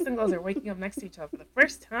 Our brave singles are waking up next to each other for the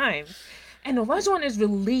first time. And Olajuwon is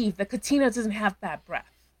relieved that Katina doesn't have bad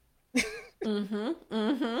breath.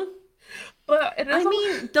 But But I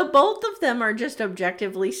mean, the both of them are just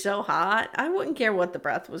objectively so hot. I wouldn't care what the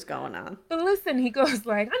breath was going on. But listen, he goes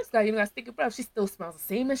like, I'm just not even got stinky breath. She still smells the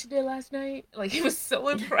same as she did last night. Like, he was so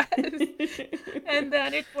impressed. And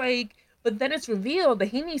then it's like, but then it's revealed that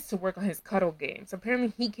he needs to work on his cuddle game. So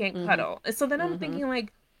apparently he can't cuddle. And so then I'm thinking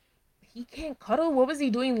like, he can't cuddle? What was he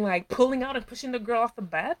doing? Like pulling out and pushing the girl off the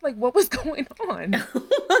bed? Like, what was going on?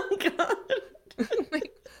 Oh my God.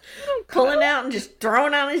 Like, pulling out and just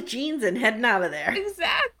throwing on his jeans and heading out of there.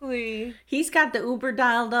 Exactly. He's got the Uber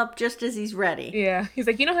dialed up just as he's ready. Yeah. He's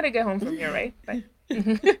like, you know how to get home from here, right? Bye.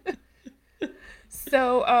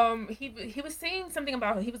 So he was saying something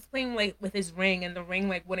about he was playing like with his ring and the ring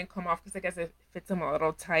like wouldn't come off because I guess it fits him a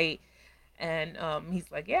little tight. And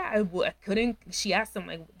he's like, yeah, I couldn't. She asked him,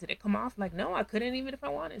 like, did it come off? Like, no, I couldn't even if I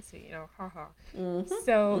wanted to, you know, haha.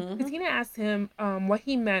 So Katina asked him what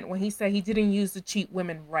he meant when he said he didn't use to treat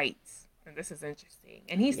women right. And this is interesting.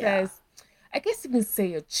 And he says, I guess you can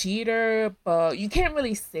say a cheater, but you can't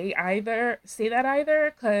really say that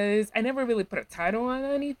either, because I never really put a title on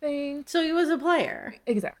anything. So he was a player.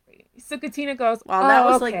 Exactly. So Katina goes, wow, that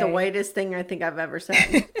was like the whitest thing I think I've ever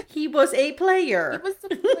said. He was a player. He was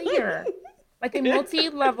a player. Like a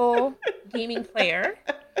multi-level gaming player.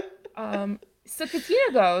 So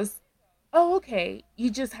Katina goes, oh, okay,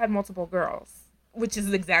 you just had multiple girls, which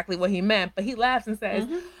is exactly what he meant. But he laughs and says,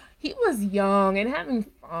 he was young and having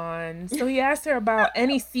fun. So he asked her about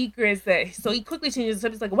any secrets so he quickly changes the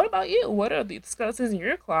subject. He's like, what about you? What are the skeletons in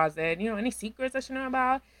your closet? You know, any secrets I should know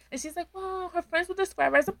about? And she's like, well, her friends would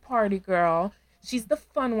describe her as a party girl. She's the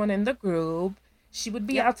fun one in the group. She would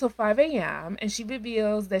be out till 5 a.m. and she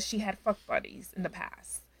reveals that she had fuck buddies in the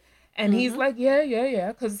past. And he's like,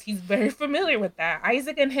 yeah, because he's very familiar with that.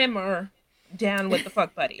 Isaac and him are down with the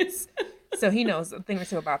fuck buddies. So he knows a thing or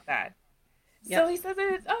two about that. So he says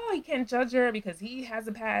he can't judge her because he has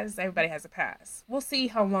a pass. Everybody has a pass. We'll see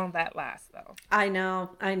how long that lasts, though. I know.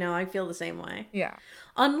 I feel the same way. Yeah.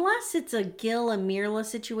 Unless it's a Gil and Mirla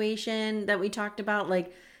situation that we talked about.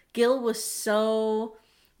 Like, Gil was so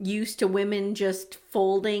used to women just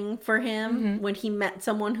folding for him when he met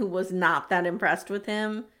someone who was not that impressed with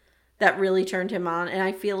him. That really turned him on. And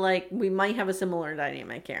I feel like we might have a similar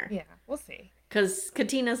dynamic here. Yeah, we'll see. Because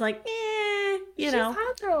Katina's like, she's know. She's a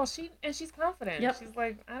hot girl. She's confident. Yep. She's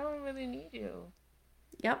like, I don't really need you.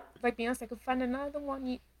 Yep. Like Beyonce, I could find another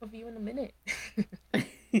one of you in a minute.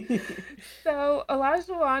 So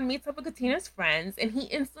Elijah meets up with Katina's friends, and he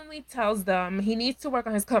instantly tells them he needs to work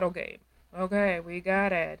on his cuddle game. Okay, we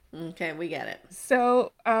got it. Okay, we get it.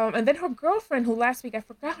 So, and then her girlfriend, who last week, I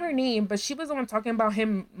forgot her name, but she was the one talking about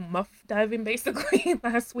him muff diving, basically,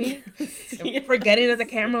 last week. Yes. Forgetting that the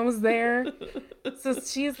camera was there. So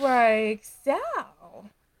she's like, so,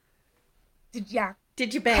 did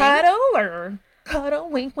you bang? Cuddle,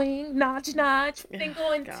 wink, wink, notch, notch, then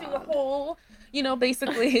go into a hole, you know,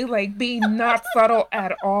 basically, like, being not subtle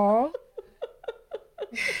at all.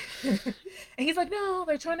 And he's like, no,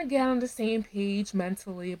 they're trying to get on the same page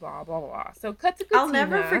mentally, blah, blah, blah. So cut to Katina. I'll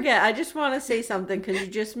never forget. I just want to say something because you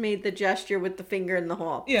just made the gesture with the finger in the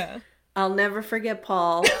hole. Yeah. I'll never forget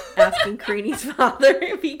Paul asking Karini's father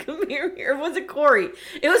if he could marry her. Was it Corey?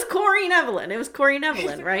 It was Corey and Evelyn. It was Corey and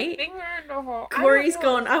Evelyn, right? Finger in the hole. Corey's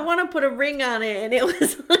going, I want to put a ring on it. And it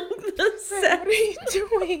was like the set. What are you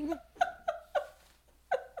doing?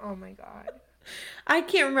 Oh, my God. I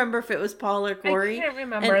can't remember if it was Paul or Corey. I can't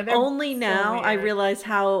remember. And only now I realize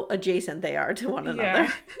how adjacent they are to one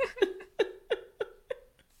another.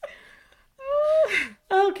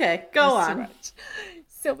 Okay, go on.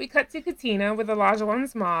 So we cut to Katina with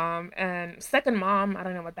Elijah's mom and second mom. I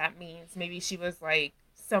don't know what that means. Maybe she was like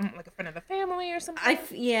a friend of the family or something.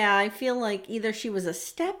 I feel like either she was a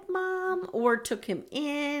stepmom or took him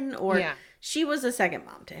in, or she was a second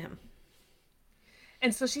mom to him.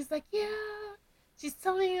 And so she's like, she's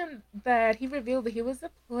telling him that he revealed that he was a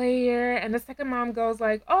player, and the second mom goes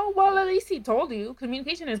like, oh, well, at least he told you.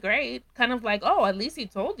 Communication is great. Kind of like, oh, at least he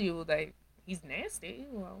told you that he's nasty.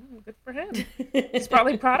 Well, good for him. She's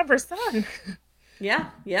probably proud of her son. Yeah.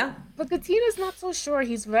 But Katina's not so sure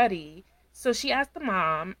he's ready. So she asked the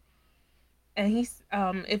mom, and he's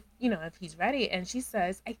if he's ready, and she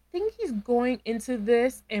says, I think he's going into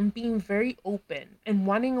this and being very open and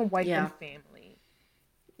wanting a wife and family.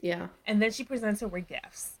 Yeah. And then she presents her with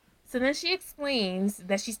gifts. So then she explains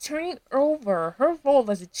that she's turning over her role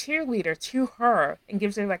as a cheerleader to her and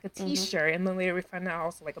gives her like a t-shirt. And then later we find out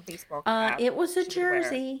also like a baseball cap. It was a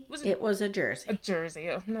jersey. It was a jersey. A jersey.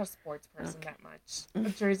 I'm not a sports person that much. A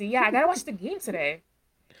jersey. Yeah, I gotta watch the game today.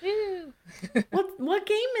 What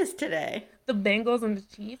game is today? The Bengals and the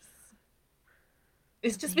Chiefs.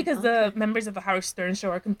 It's just because the members of the Howard Stern show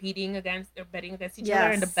are betting against each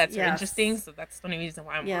other, and the bets are interesting. So that's the only reason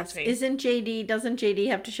why I'm watching. Doesn't JD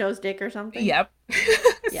have to show his dick or something? Yep.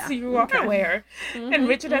 Yeah. So you are aware. And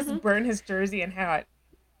Richard has to burn his jersey and hat.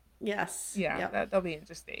 Yes. Yeah, that'll be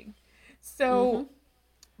interesting. So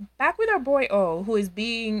back with our boy O, who is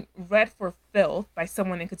being read for filth by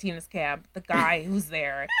someone in Katina's camp, the guy who's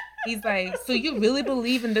there. He's like, so you really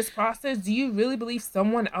believe in this process? Do you really believe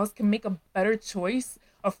someone else can make a better choice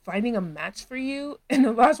of finding a match for you? And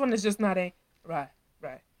the last one is just not a, right.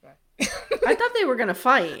 I thought they were going to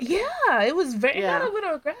fight. Yeah, it was very, not a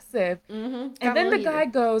little aggressive. And then the guy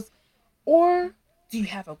goes, or do you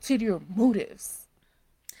have ulterior motives?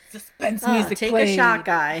 Suspense music take played. a shot,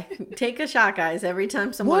 guy. Take a shot, guys, every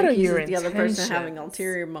time someone accuses the other person having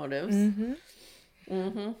ulterior motives.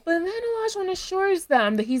 But then Olajuwon assures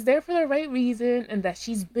them that he's there for the right reason and that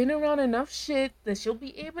she's been around enough shit that she'll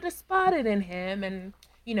be able to spot it in him. And,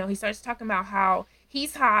 you know, he starts talking about how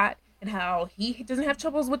he's hot and how he doesn't have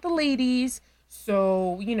troubles with the ladies.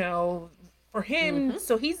 So, you know, for him,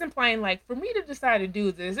 so he's implying, like, for me to decide to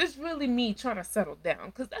do this, it's really me trying to settle down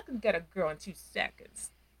because I could get a girl in 2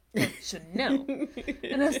 seconds. You should know.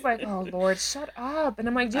 And it's like, oh, Lord, shut up. And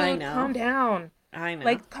I'm like, dude, calm down. I know.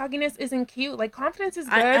 Like, cockiness isn't cute. Like, confidence is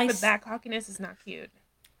good, but that cockiness is not cute.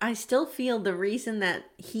 I still feel the reason that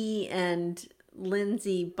he and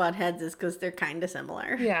Lindsay butt heads is because they're kind of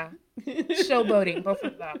similar. Yeah. Showboating, both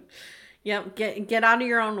of them. Yep. Get out of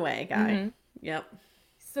your own way, guy. Yep.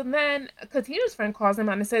 So then Katina's friend calls him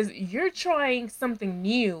out and says, you're trying something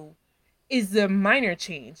new is a minor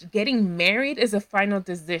change. Getting married is a final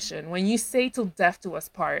decision. When you say till death do us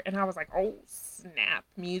part. And I was like, oh, snap.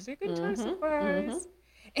 Music intensifies.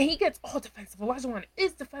 And he gets all defensive. Olajuwon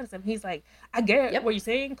is defensive. He's like, I get what you're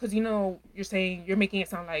saying, because, you know, you're making it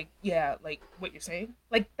sound like, like what you're saying.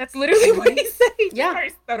 Like, that's literally what he said. He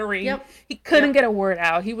started stuttering. He couldn't get a word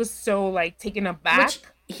out. He was so, like, taken aback.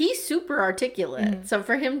 He's super articulate. So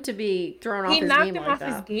for him to be thrown off his game like that. He knocked him off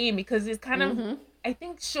his game because it's kind of, I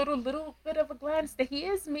think, showed a little bit of a glance that he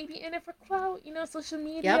is maybe in it for clout, you know, social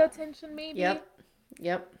media attention maybe.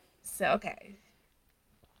 Yep. So, okay.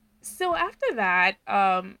 So after that,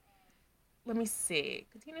 let me see.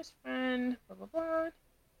 Katina's friend, blah, blah, blah.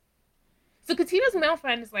 So Katina's male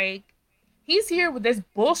friend is like, he's here with this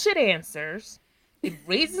bullshit answers. It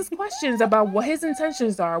raises questions about what his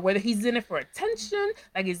intentions are, whether he's in it for attention,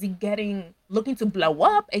 like is he looking to blow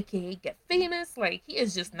up, aka get famous? Like, he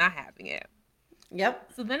is just not having it.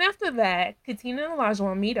 Yep. So then after that, Katina and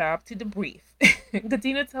Olajuwon meet up to debrief.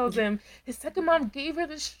 Katina tells him his second mom gave her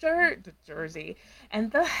the shirt, the jersey,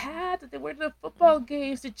 and the hat that they wear to the football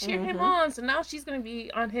games to cheer him on. So now she's going to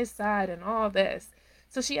be on his side and all this.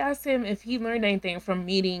 So she asks him if he learned anything from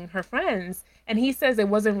meeting her friends, and he says it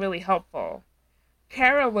wasn't really helpful.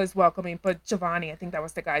 Kara was welcoming, but Giovanni, I think that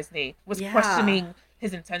was the guy's name, was questioning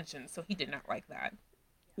his intentions. So he did not like that.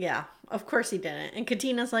 Yeah, of course he didn't. And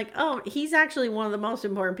Katina's like, oh, he's actually one of the most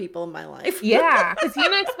important people in my life. Yeah,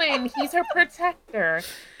 Katina explained he's her protector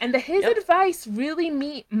and that his advice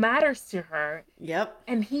really matters to her. Yep.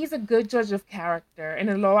 And he's a good judge of character. And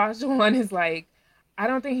Olajuwon is like, I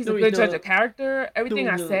don't think he's a good judge of character. Everything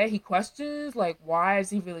I said, he questions, like, why is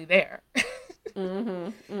he really there?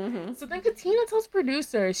 So then Katina tells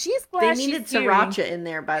producer she's glad they needed Sriracha in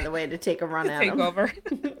there, by the way, to take a run at him. Over.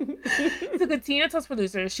 So Katina tells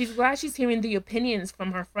producer she's glad she's hearing the opinions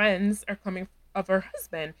from her friends are coming of her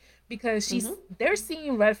husband because they're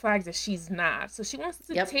seeing red flags that she's not. So she wants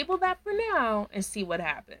to table that for now and see what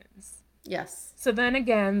happens. Yes. So then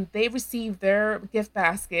again, they receive their gift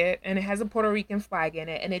basket and it has a Puerto Rican flag in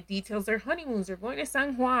it and it details their honeymoons. They're going to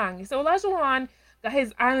San Juan. So Olajuwon got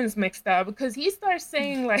his islands mixed up because he starts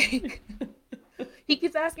saying, like, he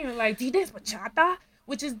keeps asking her, like, do you dance bachata?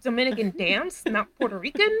 Which is Dominican dance, not Puerto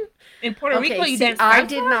Rican. In Puerto Rico, you dance salsa? I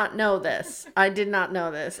did not know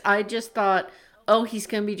this. I just thought, oh, he's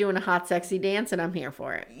going to be doing a hot, sexy dance, and I'm here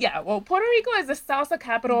for it. Yeah, well, Puerto Rico is the salsa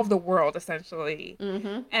capital of the world, essentially.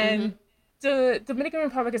 And the Dominican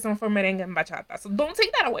Republic is known for merengue and bachata. So don't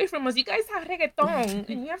take that away from us. You guys have reggaeton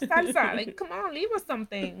and you have salsa. Like, come on, leave us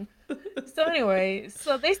something. So anyway,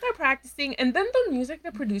 so they start practicing, and then the music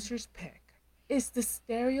the producers pick is the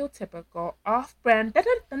stereotypical off-brand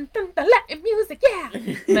Latin music,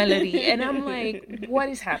 melody. And I'm like, what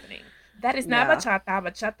is happening? That is not bachata.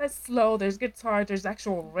 Bachata is slow. There's guitar. There's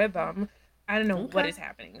actual rhythm. I don't know what is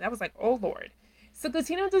happening. That was like, oh, Lord. So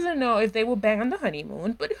Katina doesn't know if they will bang on the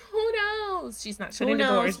honeymoon, but who knows? She's not shutting the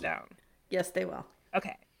doors down. Yes, they will.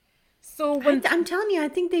 Okay. So when I'm telling you, I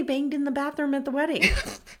think they banged in the bathroom at the wedding.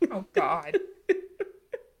 Oh, God.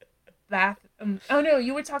 Oh no,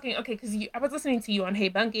 you were talking, okay, because I was listening to you on Hey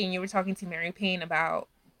Bunky, and you were talking to Mary Payne about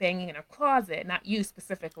banging in a closet, not you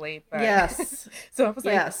specifically, but yes. So I was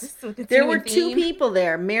like, yes. This there were theme? 2 people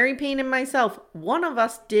there, Mary Payne and myself. One of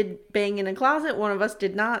us did bang in a closet, one of us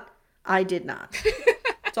did not. I did not.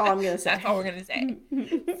 That's all I'm gonna say. That's all we're gonna say.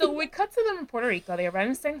 So we cut to them in Puerto Rico. They arrived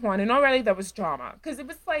in San Juan, and already there was drama because it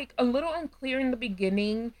was like a little unclear in the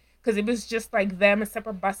beginning because it was just like them and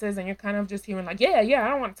separate buses, and you're kind of just hearing like, yeah, I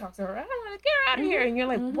don't want to talk to her. I don't want to get her out of here, and you're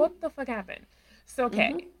like, what the fuck happened? So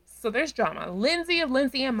okay, so there's drama. Lindsay of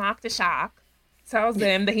Lindsay and Mock the Shock tells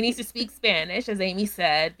him that he needs to speak Spanish, as Amy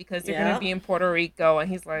said, because they're gonna be in Puerto Rico, and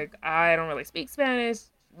he's like, I don't really speak Spanish.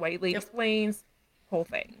 Whiteley explains whole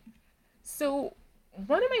thing. So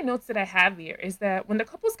one of my notes that I have here is that when the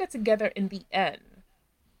couples get together in the end,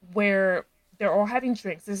 where they're all having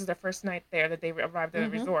drinks, this is their first night there that they arrived at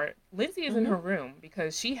the resort, Lindsay is in her room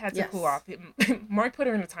because she had to cool off. Mark put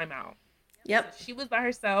her in a timeout. Yep. So she was by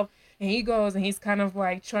herself, and he goes, and he's kind of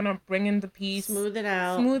like trying to bring in the peace. Smooth it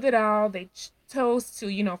out. They toast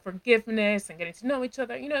to, forgiveness and getting to know each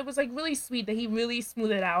other. It was like really sweet that he really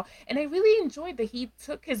smoothed it out. And I really enjoyed that he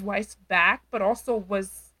took his wife's back, but also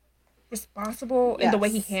was responsible in the way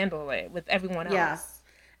he handled it with everyone else. Yeah.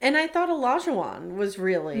 And I thought Olajuwon was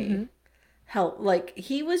really like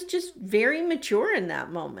he was just very mature in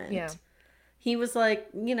that moment. Yeah. He was like,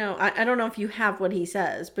 I don't know if you have what he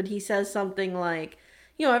says, but he says something like,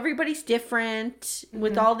 everybody's different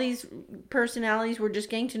with all these personalities. We're just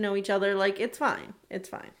getting to know each other. Like, it's fine. It's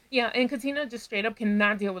fine. Yeah, and Katina just straight up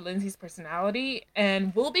cannot deal with Lindsay's personality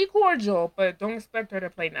and will be cordial, but don't expect her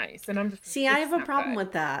to play nice. And I'm just... See, I have a problem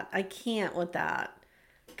with that. I can't with that.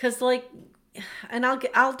 Because, like, and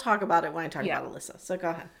I'll talk about it when I talk about Alyssa. So go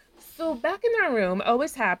ahead. So back in their room, O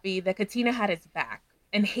is happy that Katina had his back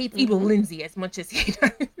and hates evil Lindsay as much as he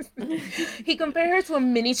does. He compared her to a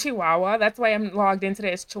mini chihuahua. That's why I'm logged into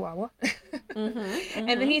this chihuahua. And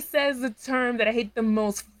then he says the term that I hate the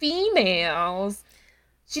most, females.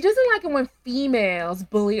 She doesn't like it when females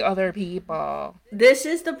bully other people. This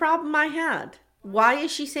is the problem I had. Why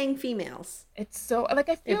is she saying females? It's so, like,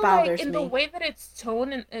 I feel like in the way that it's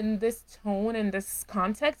toned in this tone and this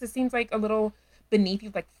context, it seems like a little beneath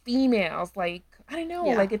you, like females, like, I don't know,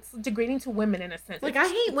 like it's degrading to women in a sense. Like, I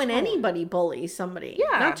hate when anybody bullies somebody.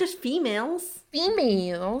 Yeah. Not just females.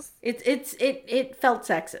 Females. It felt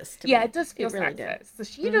sexist to me. Yeah, it does feel sexist. Really. So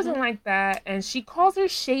she doesn't like that, and she calls her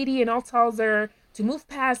shady, and all tells her to move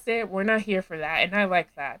past it. We're not here for that, and I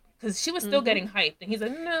like that. Because she was still getting hyped, and he's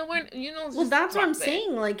like, no, we're, well, that's what I'm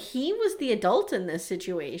saying. Like, he was the adult in this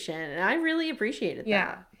situation, and I really appreciated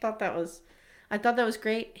that. I thought that was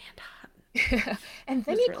great and hot. And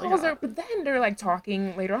then he really calls her, but then they're like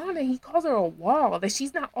talking later on, and he calls her a wall, that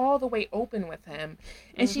she's not all the way open with him.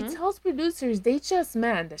 And she tells producers they just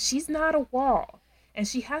meant that she's not a wall, and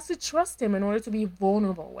she has to trust him in order to be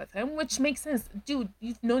vulnerable with him, which makes sense. Dude,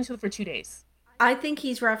 you've known each other for 2 days. I think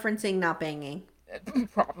he's referencing not banging.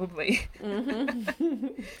 Probably.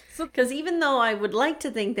 So, because even though I would like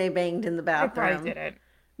to think they banged in the bathroom, they probably didn't.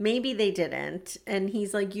 Maybe they didn't. And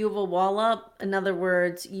he's like, you have a wall up. In other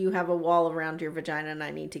words, you have a wall around your vagina and I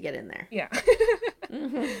need to get in there. Yeah.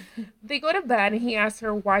 They go to bed and he asks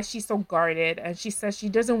her why she's so guarded. And she says she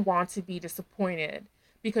doesn't want to be disappointed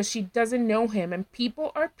because she doesn't know him. And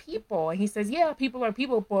people are people. And he says, yeah, people are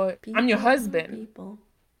people, but I'm your husband. People.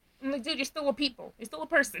 I'm like, dude, you're still a people. You're still a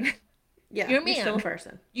person. Yeah, you're a man. You're still a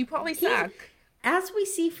person. You probably suck. As we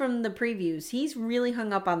see from the previews, he's really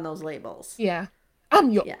hung up on those labels. Yeah. I'm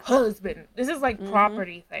your husband. This is like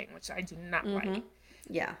property thing, which I do not like.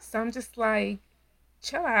 Yeah. So I'm just like,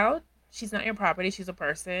 chill out. She's not your property. She's a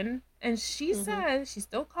person. And she says she's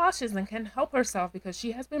still cautious and can help herself because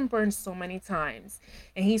she has been burned so many times.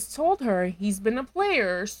 And he's told her he's been a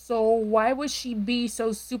player. So why would she be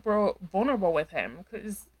so super vulnerable with him?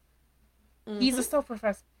 Because he's a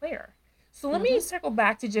self-professed player. So let me circle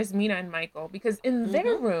back to Jasmina and Michael, because in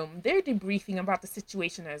their room, they're debriefing about the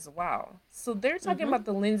situation as well. So they're talking about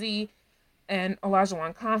the Lindsay and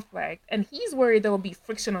Olajuwon conflict, and he's worried there will be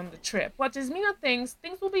friction on the trip. While Jasmina thinks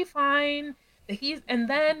things will be fine. And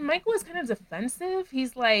then Michael is kind of defensive.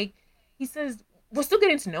 He's like, he says, we're still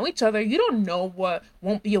getting to know each other. You don't know what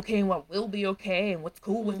won't be okay and what will be okay and what's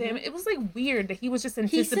cool with him. It was like weird that he was just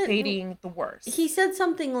anticipating the worst. He said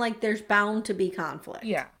something like, there's bound to be conflict.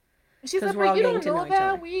 Yeah. She's like, but you don't know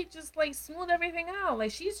that. We just like smooth everything out. Like,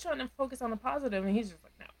 she's trying to focus on the positive, and he's just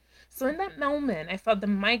like, no. So in that moment, I felt that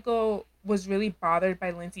Michael was really bothered by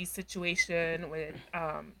Lindsay's situation with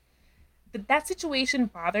that situation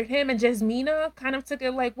bothered him, and Jasmina kind of took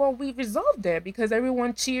it like, well, we resolved it because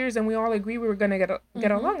everyone cheers and we all agree we were gonna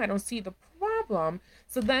get along. I don't see the problem.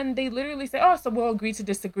 So then they literally say, oh, so we'll agree to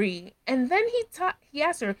disagree. And then he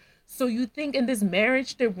asks her, so you think in this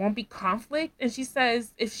marriage there won't be conflict? And she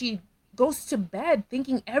says if she goes to bed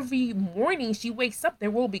thinking every morning she wakes up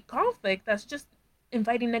there will be conflict, that's just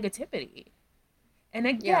inviting negativity. And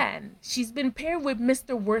again, she's been paired with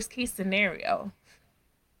Mr. Worst Case Scenario.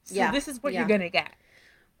 So this is what you're going to get.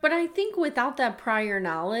 But I think without that prior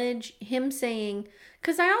knowledge, him saying,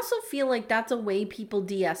 because I also feel like that's a way people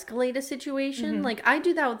de-escalate a situation. Mm-hmm. Like I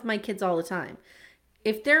do that with my kids all the time.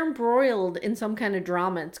 If they're embroiled in some kind of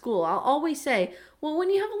drama at school, I'll always say, well, when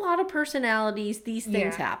you have a lot of personalities, these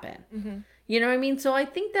things happen. Mm-hmm. You know what I mean? So I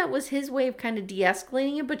think that was his way of kind of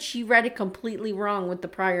de-escalating it, but she read it completely wrong with the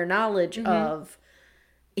prior knowledge of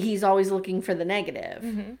he's always looking for the negative.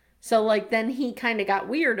 Mm-hmm. So like then he kind of got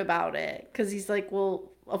weird about it because he's like, well,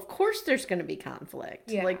 of course there's going to be conflict.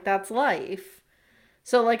 Yeah. Like that's life.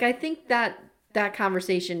 So like I think that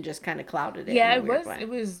conversation just kind of clouded it. Yeah, it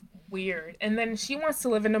was weird. And then she wants to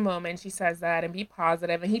live in the moment, she says that, and be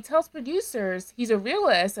positive. And he tells producers he's a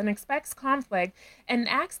realist and expects conflict and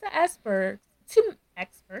asks the experts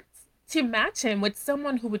to match him with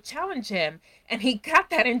someone who would challenge him. And he got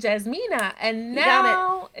that in Jasmina. And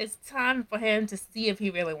now it's time for him to see if he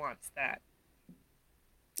really wants that.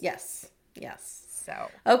 Yes. So.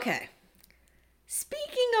 Okay.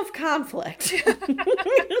 Speaking of conflict,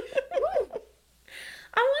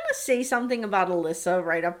 I want to say something about Alyssa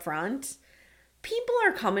right up front. People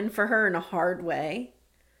are coming for her in a hard way.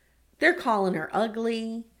 They're calling her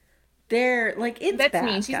ugly. They're like, it's That's bad,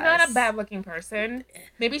 mean. She's guys. not a bad looking person.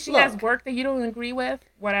 Maybe she has work that you don't agree with.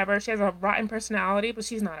 Whatever. She has a rotten personality, but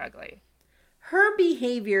she's not ugly. Her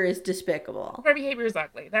behavior is despicable. Her behavior is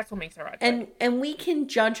ugly. That's what makes her ugly. And we can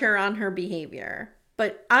judge her on her behavior,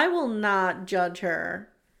 but I will not judge her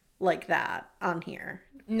like that on here.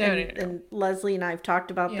 No. And Leslie and I have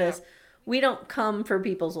talked about this. We don't come for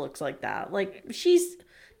people's looks like that. Like, she's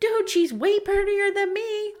way prettier than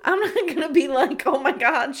me. I'm not going to be like, oh my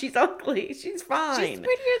God, she's ugly. She's fine. She's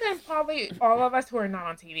prettier than probably all of us who are not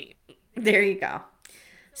on TV. There you go.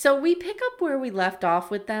 So we pick up where we left off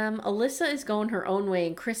with them. Alyssa is going her own way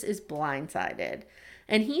and Chris is blindsided.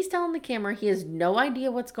 And he's telling the camera he has no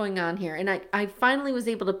idea what's going on here. And I finally was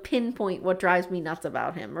able to pinpoint what drives me nuts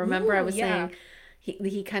about him. Remember, I was saying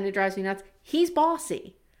he kind of drives me nuts. He's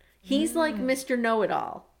bossy. He's like Mr.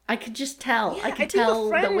 Know-It-All. I could just tell. Yeah, I could tell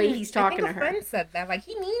the way he's talking to her. I think a friend said that. Like,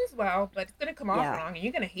 he means well, but it's going to come off wrong and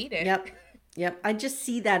you're going to hate it. Yep. I just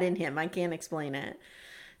see that in him. I can't explain it.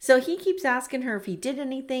 So he keeps asking her if he did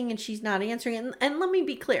anything and she's not answering. And let me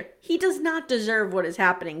be clear. He does not deserve what is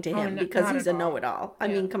happening to him because he's a know-it-all. I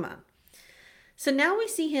mean, come on. So now we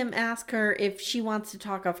see him ask her if she wants to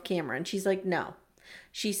talk off camera. And she's like, no.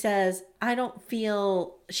 She says, I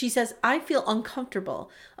feel uncomfortable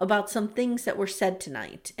about some things that were said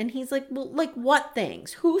tonight. And he's like, well, like what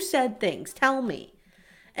things? Who said things? Tell me.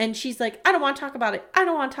 And she's like, I don't want to talk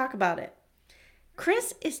about it.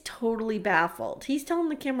 Chris is totally baffled. He's telling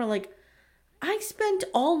the camera, like, I spent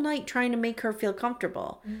all night trying to make her feel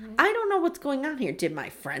comfortable. Mm-hmm. I don't know what's going on here. Did my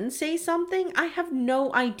friend say something? I have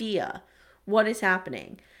no idea what is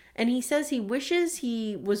happening. And he says he wishes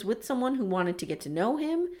he was with someone who wanted to get to know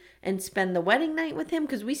him and spend the wedding night with him,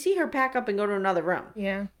 because we see her pack up and go to another room.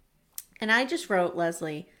 Yeah. And I just wrote,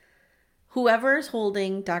 Leslie, whoever is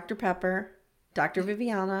holding Dr. Pepper, Dr.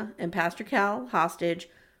 Viviana, and Pastor Cal hostage,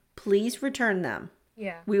 please return them.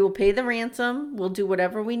 Yeah. We will pay the ransom. We'll do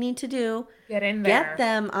whatever we need to do. Get in there. Get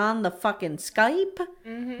them on the fucking Skype.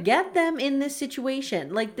 Mm-hmm. Get them in this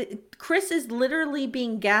situation. Like, Chris is literally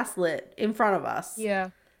being gaslit in front of us. Yeah.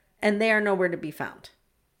 And they are nowhere to be found.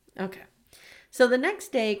 Okay. So the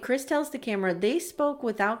next day, Chris tells the camera they spoke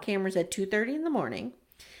without cameras at 2:30 in the morning.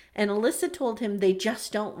 And Alyssa told him they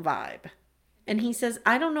just don't vibe. And he says,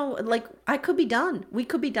 I don't know, like, I could be done. We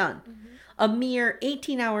could be done. Mm-hmm. A mere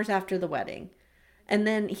 18 hours after the wedding. And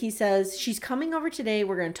then he says, she's coming over today.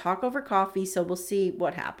 We're going to talk over coffee, so we'll see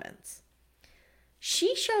what happens.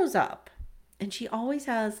 She shows up, and she always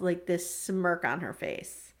has, like, this smirk on her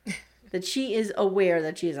face. That she is aware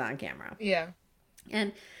that she's on camera. Yeah.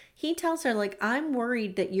 And he tells her, like, I'm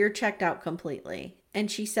worried that you're checked out completely.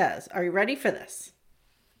 And she says, are you ready for this?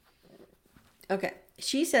 Okay.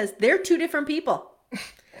 She says, they're two different people.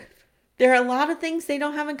 There are a lot of things they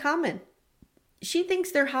don't have in common. She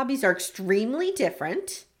thinks their hobbies are extremely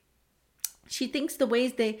different. She thinks the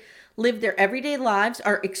ways they live their everyday lives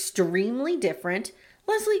are extremely different.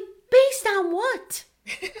 Leslie, based on what?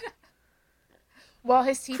 Well,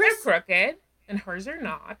 his teeth are crooked and hers are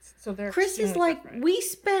not. So they're Chris is like, different. We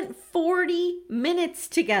spent 40 minutes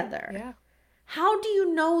together. Yeah. How do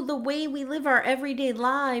you know the way we live our everyday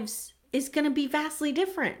lives is going to be vastly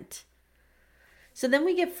different. So then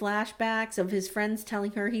we get flashbacks of his friends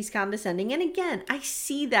telling her he's condescending. And again, I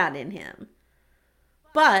see that in him.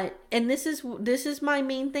 But, and this is my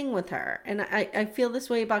main thing with her. And I feel this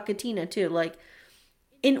way about Katina too. Like,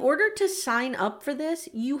 in order to sign up for this,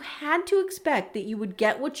 you had to expect that you would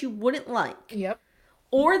get what you wouldn't like. Yep.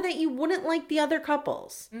 Or that you wouldn't like the other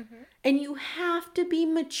couples. Mm-hmm. And you have to be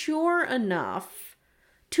mature enough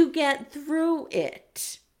to get through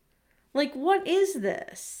it. Like, what is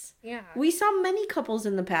this? Yeah. We saw many couples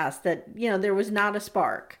in the past that, you know, there was not a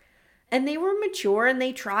spark. And they were mature and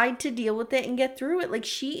they tried to deal with it and get through it. Like,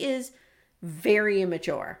 she is very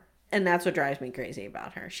immature. And that's what drives me crazy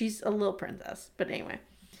about her. She's a little princess. But anyway.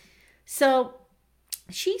 So,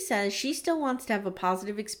 she says she still wants to have a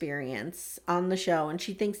positive experience on the show. And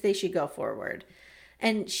she thinks they should go forward.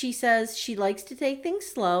 And she says she likes to take things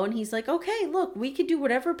slow. And he's like, okay, look, we could do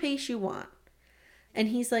whatever pace you want. And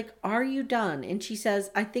he's like, are you done? And she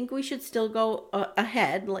says, I think we should still go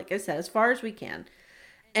ahead, like I said, as far as we can,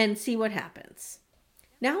 and see what happens.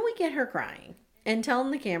 Now we get her crying and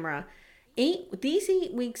telling the camera, these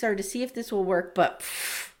 8 weeks are to see if this will work, but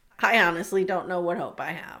I honestly don't know what hope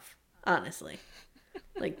I have. Honestly.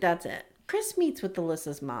 Like, that's it. Chris meets with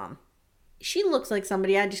Alyssa's mom. She looks like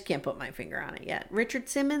somebody, I just can't put my finger on it yet. Richard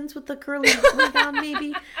Simmons with the curly wig on,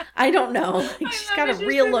 maybe? I don't know. Like, she's got a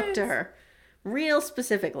real look to her. Real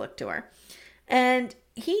specific look to her. And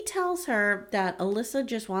he tells her that Alyssa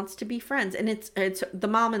just wants to be friends. And it's the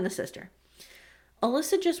mom and the sister.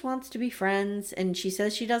 Alyssa just wants to be friends. And she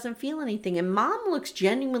says she doesn't feel anything. And mom looks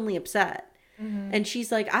genuinely upset. Mm-hmm. And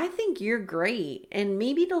she's like, I think you're great. And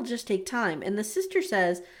maybe it'll just take time. And the sister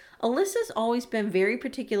says, Alyssa's always been very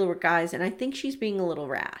particular with guys. And I think she's being a little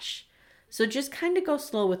rash. So just kind of go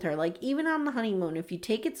slow with her. Like, even on the honeymoon, if you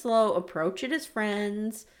take it slow, approach it as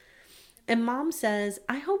friends. And mom says,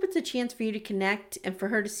 I hope it's a chance for you to connect and for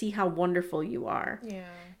her to see how wonderful you are. Yeah.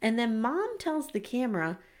 And then mom tells the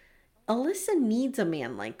camera, Alyssa needs a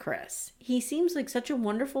man like Chris. He seems like such a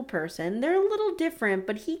wonderful person. They're a little different,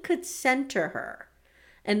 but he could center her.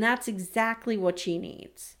 And that's exactly what she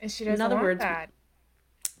needs. And she doesn't want that.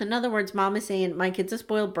 In other words, mom is saying, my kid's a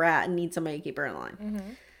spoiled brat and needs somebody to keep her in line. Mm-hmm.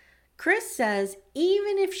 Chris says,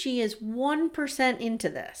 even if she is 1% into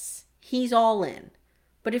this, he's all in.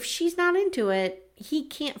 But if she's not into it, he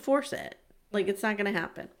can't force it. Like, it's not going to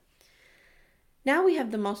happen. Now we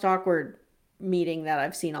have the most awkward meeting that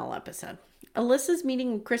I've seen all episode. Alyssa's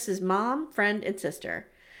meeting with Chris's mom, friend, and sister.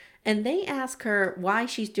 And they ask her why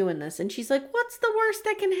she's doing this. And she's like, what's the worst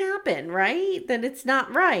that can happen, right? That it's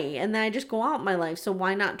not right. And then I just go out in my life, so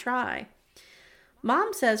why not try?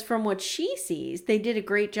 Mom says from what she sees, they did a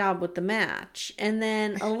great job with the match. And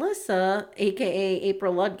then Alyssa, a.k.a.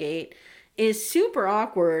 April Ludgate, is super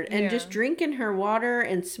awkward and just drinking her water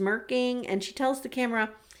and smirking. And she tells the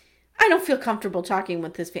camera, I don't feel comfortable talking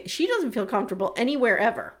with this. She doesn't feel comfortable anywhere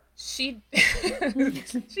ever. She hates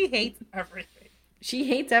everything. She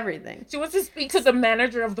hates everything. She wants to speak to the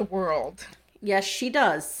manager of the world. Yes, she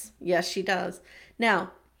does. Yes, she does.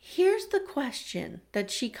 Now, here's the question that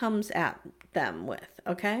she comes at them with,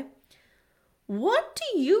 okay? What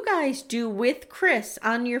do you guys do with Chris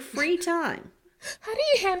on your free time? How do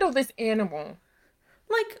you handle this animal?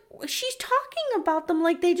 Like, she's talking about them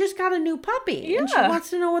like they just got a new puppy. Yeah. And she wants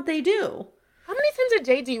to know what they do. How many times a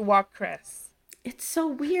day do you walk Chris? It's so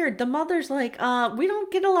weird. The mother's like, we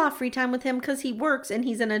don't get a lot of free time with him because he works and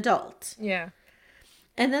he's an adult. Yeah.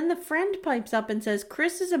 And then the friend pipes up and says,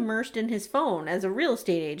 Chris is immersed in his phone as a real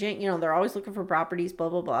estate agent. You know, they're always looking for properties, blah,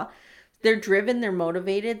 blah, blah. They're driven, they're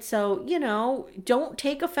motivated. So, you know, don't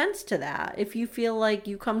take offense to that if you feel like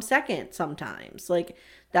you come second sometimes. Like,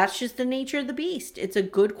 that's just the nature of the beast. It's a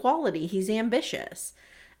good quality. He's ambitious.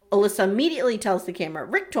 Alyssa immediately tells the camera,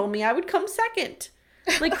 Rick told me I would come second.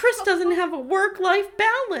 Like, Chris doesn't have a work-life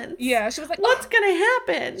balance. Yeah, she was like, what's going to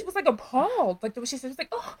happen? She was like appalled. Like, the way she said, she was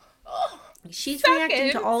like, She's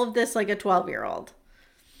reacting to all of this like a 12-year-old.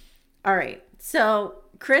 All right, so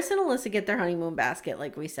Chris and Alyssa get their honeymoon basket,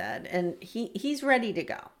 like we said, and he's ready to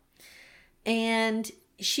go. And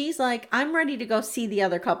she's like, I'm ready to go see the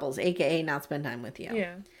other couples, a.k.a. not spend time with you.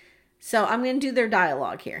 Yeah. So I'm going to do their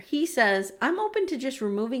dialogue here. He says, I'm open to just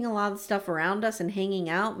removing a lot of stuff around us and hanging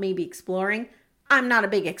out, maybe exploring. I'm not a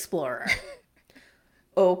big explorer.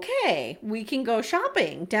 Okay, we can go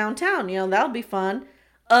shopping downtown. You know, that'll be fun.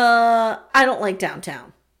 I don't like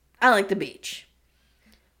downtown. I like the beach.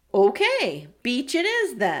 Okay, beach it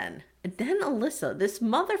is then. And then Alyssa, this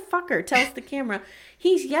motherfucker, tells the camera,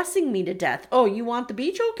 he's yesing me to death. Oh, you want the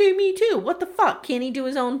beach? Okay, me too. What the fuck? Can't he do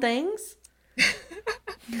his own things?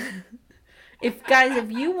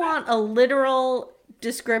 If you want a literal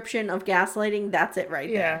description of gaslighting, that's it right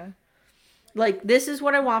there. Yeah. Like, this is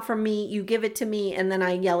what I want from me. You give it to me, and then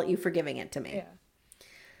I yell at you for giving it to me. Yeah.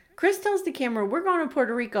 Chris tells the camera, we're going to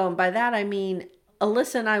Puerto Rico. And by that, I mean,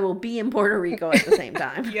 Alyssa and I will be in Puerto Rico at the same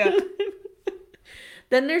time. Yeah.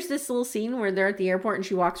 Then there's this little scene where they're at the airport and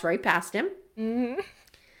she walks right past him. Mm-hmm.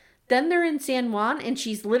 Then they're in San Juan and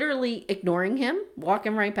she's literally ignoring him,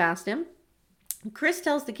 walking right past him. Chris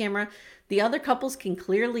tells the camera, the other couples can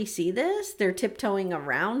clearly see this. They're tiptoeing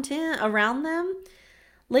around them.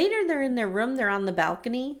 Later, they're in their room. They're on the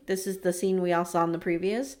balcony. This is the scene we all saw in the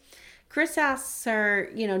previews. Chris asks her,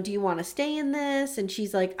 do you want to stay in this? And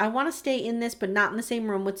she's like, I want to stay in this, but not in the same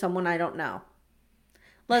room with someone I don't know.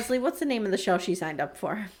 Leslie, what's the name of the show she signed up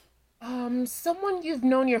for? Someone you've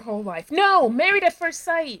known your whole life. No, Married at First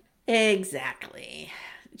Sight. Exactly.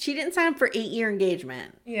 She didn't sign up for 8-year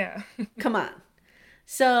engagement. Yeah. Come on.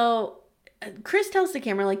 So Chris tells the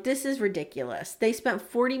camera, like, this is ridiculous. They spent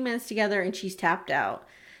 40 minutes together and she's tapped out.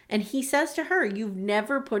 And he says to her, you've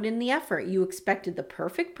never put in the effort. You expected the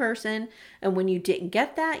perfect person. And when you didn't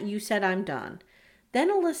get that, you said, I'm done. Then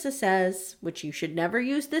Alyssa says, which you should never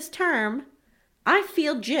use this term, I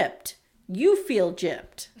feel gypped. You feel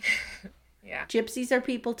gypped. Yeah. Gypsies are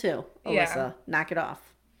people too, Alyssa. Yeah. Knock it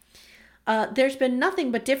off. There's been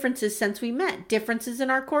nothing but differences since we met. Differences in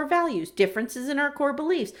our core values. Differences in our core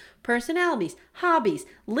beliefs. Personalities. Hobbies.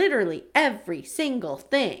 Literally every single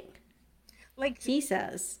thing. Like he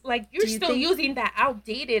says. Like, you're still using that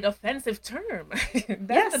outdated, offensive term.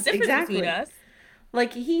 That's the difference between us.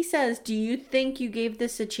 Like, he says, do you think you gave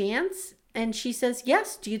this a chance? And she says,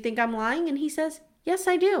 yes. Do you think I'm lying? And he says, yes,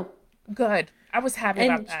 I do. Good. I was happy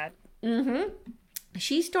about that. Mm-hmm.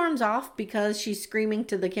 She storms off because she's screaming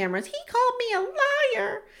to the cameras, he called me a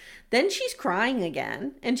liar. Then she's crying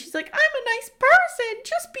again. And she's like, I'm a nice person.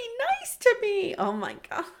 Just be nice to me. Oh, my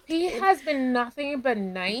God. He has been nothing but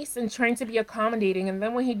nice and trying to be accommodating. And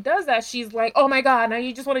then when he does that, she's like, oh, my God, now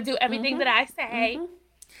you just want to do everything that I say. Mm-hmm.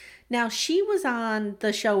 Now, she was on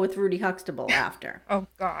the show with Rudy Huxtable after. Oh,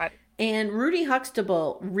 God. And Rudy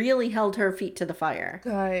Huxtable really held her feet to the fire.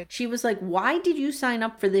 Good. She was like, why did you sign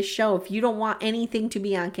up for this show if you don't want anything to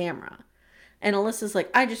be on camera? And Alyssa's like,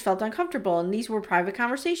 I just felt uncomfortable. And these were private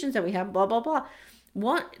conversations that we have, blah, blah,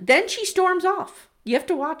 blah. Then she storms off. You have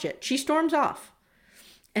to watch it. She storms off.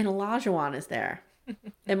 And Olajuwon is there.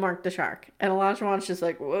 And Mark the Shark. And Olajuwon's just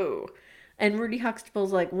like, whoa. And Rudy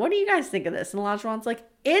Huxtable's like, what do you guys think of this? And Olajuwon's like,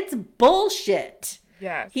 it's bullshit.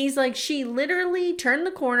 Yes. He's like, she literally turned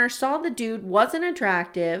the corner, saw the dude, wasn't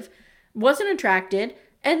attracted,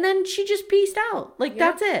 and then she just peaced out. Like,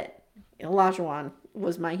 that's it. Olajuwon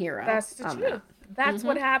was my hero. That's the truth. That's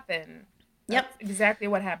what happened. That's exactly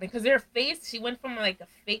what happened. Because their face, she went from like a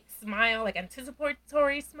fake smile, like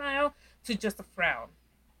anticipatory smile, to just a frown.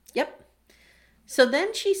 Yep. So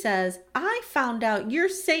then she says, I found out you're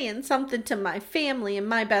saying something to my family and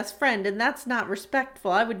my best friend, and that's not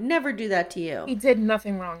respectful. I would never do that to you. He did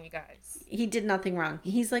nothing wrong, you guys. He did nothing wrong.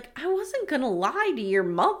 He's like, I wasn't going to lie to your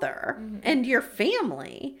mother and your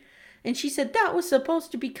family. And she said, that was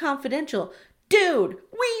supposed to be confidential. Dude,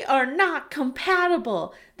 we are not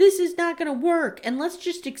compatible. This is not going to work. And let's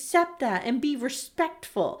just accept that and be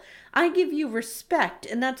respectful. I give you respect,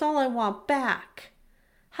 and that's all I want back.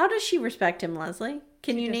 How does she respect him, Leslie?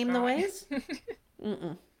 Can you name the ways?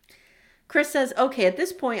 Chris says, okay, at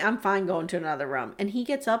this point, I'm fine going to another room. And he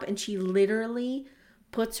gets up and she literally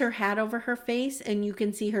puts her hat over her face and you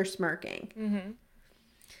can see her smirking. Mm-hmm.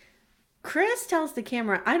 Chris tells the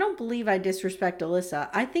camera, I don't believe I disrespect Alyssa.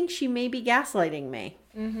 I think she may be gaslighting me.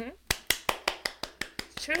 Mm-hmm.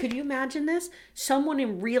 True. Could you imagine this? Someone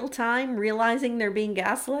in real time realizing they're being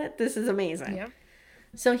gaslit? This is amazing. Yep.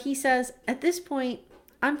 So he says, at this point,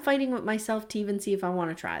 I'm fighting with myself to even see if I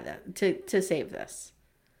want to try that, to save this.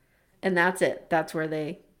 And that's it. That's where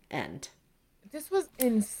they end. This was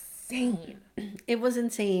insane. It was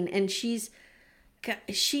insane. And she's,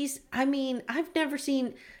 I mean, I've never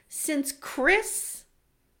seen, since Chris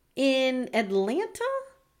in Atlanta?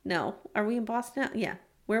 No. Are we in Boston? Yeah.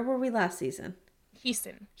 Where were we last season?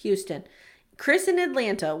 Houston. Chris in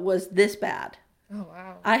Atlanta was this bad. Oh,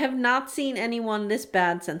 wow. I have not seen anyone this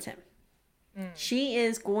bad since him. She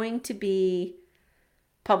is going to be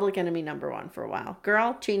public enemy #1 for a while.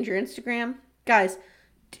 Girl, change your Instagram. Guys,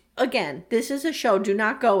 again, this is a show. Do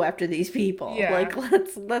not go after these people. Yeah. Like,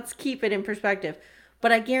 let's keep it in perspective.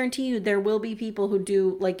 But I guarantee you there will be people who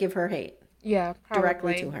do, like, give her hate. Yeah, probably.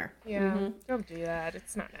 Directly to her. Yeah, Don't do that.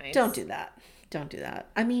 It's not nice. Don't do that.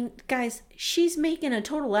 I mean, guys, she's making a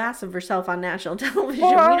total ass of herself on national television.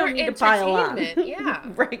 We don't need to pile on. Yeah.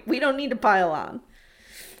 Right. We don't need to pile on.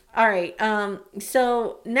 All right.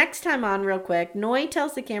 So next time on, real quick, Noi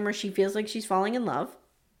tells the camera she feels like she's falling in love.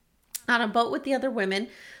 On a boat with the other women,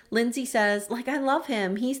 Lindsay says, like, I love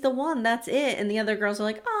him. He's the one. That's it. And the other girls are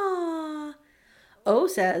like, ah. O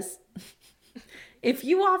says, if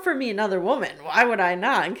you offer me another woman, why would I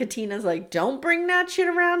not? And Katina's like, don't bring that shit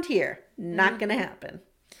around here. Not gonna happen.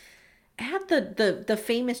 At the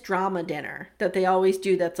famous drama dinner that they always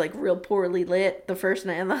do that's like real poorly lit the first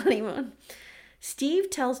night of the honeymoon,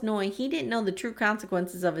 Steve tells Noi he didn't know the true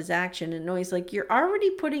consequences of his action, and Noi's like, you're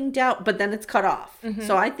already putting doubt, but then it's cut off.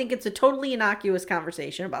 So I think it's a totally innocuous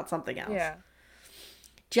conversation about something else. Yeah.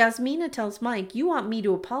 Jasmina tells Mike, you want me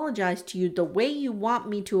to apologize to you the way you want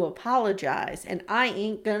me to apologize, and I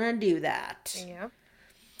ain't gonna do that. Yeah.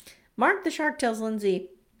 Mark the Shark tells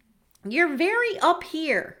Lindsay, you're very up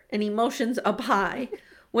here and emotions up high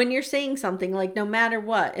when you're saying something like no matter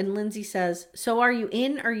what. And Lindsay says, so are you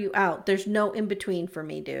in or are you out? There's no in between for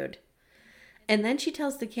me, dude. And then she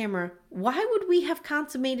tells the camera, why would we have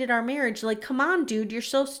consummated our marriage? Like, come on, dude, you're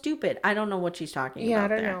so stupid. I don't know what she's talking about. Yeah, I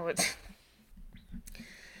don't know what.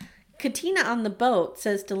 Katina on the boat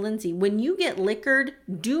says to Lindsay, when you get liquored,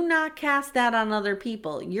 do not cast that on other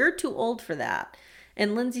people. You're too old for that.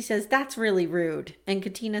 And Lindsay says, that's really rude. And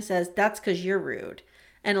Katina says, that's because you're rude.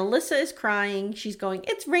 And Alyssa is crying. She's going,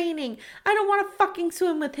 it's raining. I don't want to fucking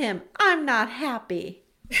swim with him. I'm not happy.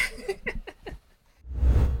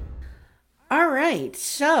 All right.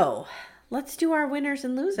 So let's do our winners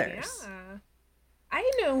and losers. Yeah. I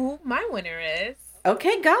know who my winner is.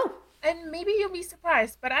 Okay, go. And maybe you'll be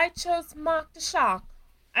surprised, but I chose Mark the Shark.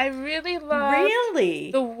 I really loved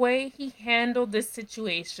the way he handled this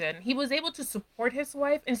situation. He was able to support his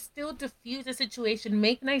wife and still diffuse the situation,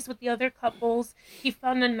 make nice with the other couples. He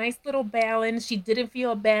found a nice little balance. She didn't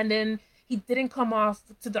feel abandoned. He didn't come off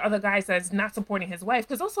to the other guys as not supporting his wife,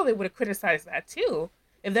 because also they would have criticized that too.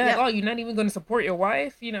 If they're like, oh, you're not even going to support your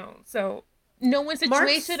wife, you know. So, no-win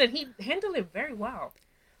situation, and he handled it very well.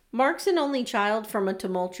 Mark's an only child from a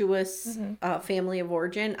tumultuous family of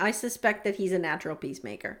origin. I suspect that he's a natural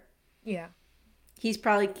peacemaker. Yeah. He's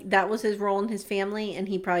probably, that was his role in his family, and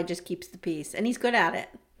he probably just keeps the peace. And he's good at it.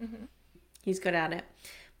 He's good at it.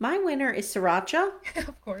 My winner is Sriracha.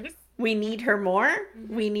 Of course. We need her more.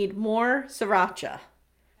 We need more Sriracha.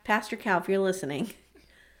 Pastor Cal, if you're listening,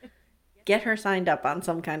 get her signed up on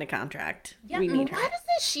some kind of contract. Yeah, we need her. Why doesn't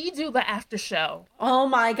she do the after show? Oh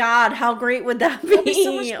my God, how great would that be? That'd be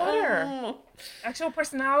so much better. Oh. Actual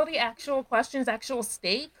personality, actual questions, actual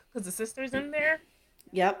stake, because the sister's in there.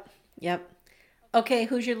 Yep. Okay,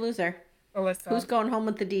 who's your loser? Alyssa. Who's going home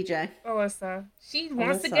with the DJ? Alyssa. She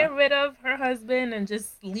wants to get rid of her husband and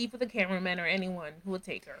just leave with a cameraman or anyone who will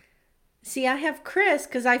take her. See, I have Chris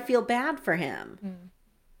because I feel bad for him.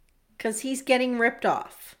 Because he's getting ripped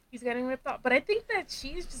off. He's getting ripped off. But I think that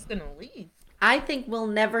she's just going to leave. I think we'll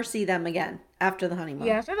never see them again after the honeymoon.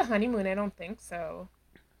 Yeah, after the honeymoon, I don't think so.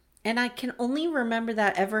 And I can only remember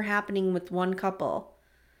that ever happening with one couple.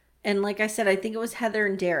 And like I said, I think it was Heather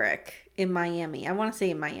and Derek in Miami. I want to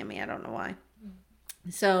say in Miami. I don't know why.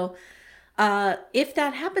 So, if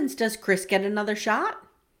that happens, does Chris get another shot?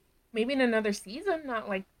 Maybe in another season, not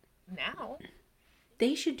like now.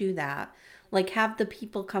 They should do that. Like, have the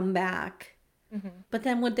people come back. But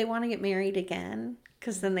then would they want to get married again?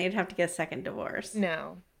 Because then they'd have to get a second divorce.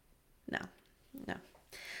 No.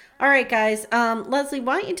 All right, guys. Leslie,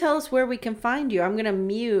 why don't you tell us where we can find you? I'm going to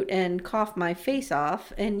mute and cough my face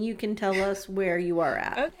off, and you can tell us where you are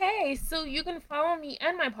at. Okay, so you can follow me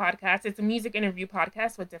and my podcast. It's a music interview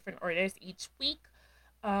podcast with different artists each week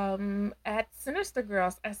at Sinister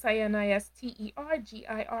Girls,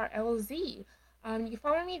 SINISTERGIRLZ. You can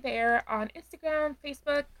follow me there on Instagram,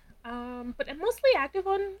 Facebook, but I'm mostly active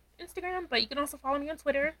on Instagram, but you can also follow me on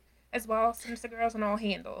Twitter as well, Sinister Girls on all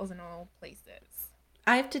handles and all places.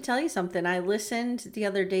 I have to tell you something. I listened the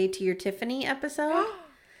other day to your Tiffany episode,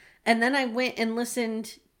 and then I went and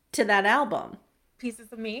listened to that album.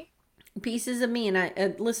 Pieces of Me, and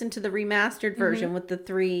I listened to the remastered version with the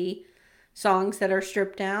 3 songs that are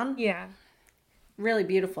stripped down. Yeah. Really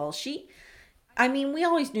beautiful. We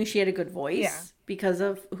always knew she had a good voice because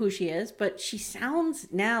of who she is, but she sounds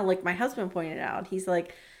now, like my husband pointed out, he's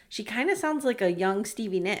like, she kind of sounds like a young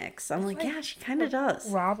Stevie Nicks. I'm like, yeah, she kind of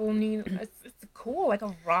does. It's cool, like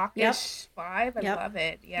a rockish vibe. I love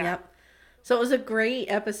it. Yeah. Yep. So it was a great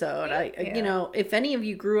episode. If any of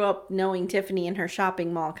you grew up knowing Tiffany in her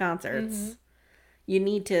shopping mall concerts, you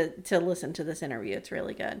need to listen to this interview. It's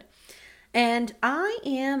really good. And I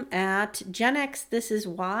am at Gen X This Is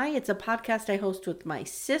Why. It's a podcast I host with my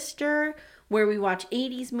sister where we watch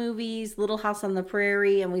 80s movies, Little House on the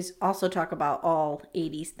Prairie, and we also talk about all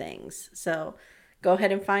 80s things. So go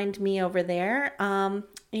ahead and find me over there.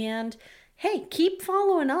 And hey, keep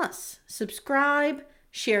following us. Subscribe,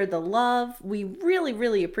 share the love. We really,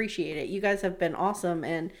 really appreciate it. You guys have been awesome,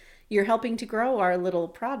 and you're helping to grow our little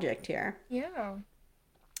project here. Yeah.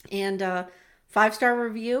 And 5-star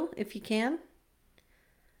review if you can.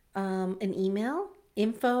 An email,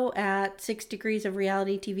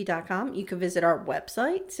 info@6degreesofrealitytv.com. You can visit our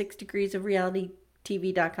website,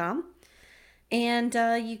 6degreesofrealitytv.com. And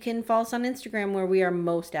you can follow us on Instagram, where we are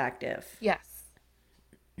most active. Yes.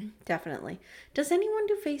 Definitely. Does anyone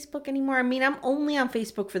do Facebook anymore? I mean, I'm only on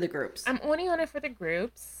Facebook for the groups. I'm only on it for the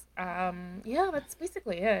groups. Yeah, that's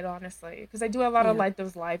basically it, honestly. Because I do a lot of like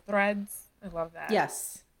those live threads. I love that.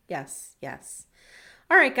 Yes.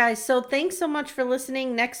 All right, guys. So thanks so much for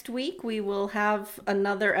listening. Next week, we will have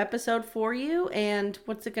another episode for you. And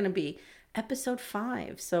what's it going to be? Episode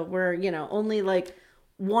 5. So we're, only like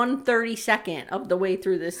 1/32 of the way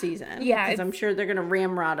through this season. Yeah. Because I'm sure they're going to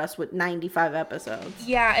ramrod us with 95 episodes.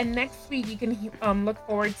 Yeah, and next week you can look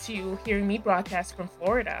forward to hearing me broadcast from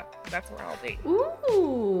Florida. That's where I'll be.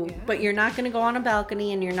 Ooh. Yeah. But you're not going to go on a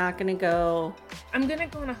balcony, and you're not going to go... I'm going to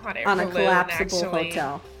go on a hot air balloon. On a collapsible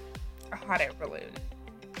hotel. A hot air balloon.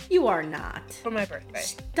 You are not. For my birthday.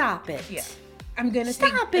 Stop it. Yeah. I'm going to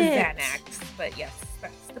take the Xanax, but yes,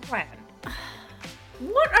 that's the plan.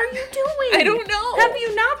 What are you doing? I don't know. Have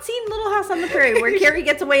you not seen Little House on the Prairie, where Carrie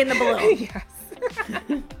gets away in the balloon? Yes.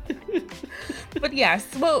 But yes,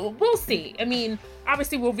 we'll see. I mean,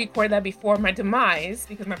 obviously we'll record that before my demise,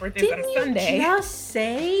 because my birthday's on a Sunday. Didn't you just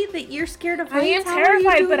say that you're scared of heights? I am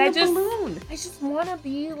terrified, but I just want to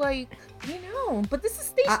be like, but this is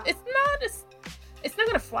station. It's not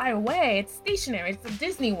gonna fly away. It's stationary. It's a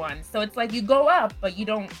Disney one, so it's like you go up, but you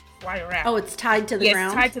don't fly around. Oh, it's tied to the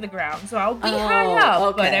ground? It's tied to the ground. So I'll be high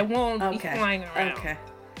up, but I won't be flying around. Okay.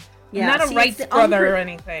 Yeah, I'm not a Wright's brother or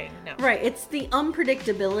anything. No. Right. It's the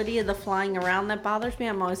unpredictability of the flying around that bothers me.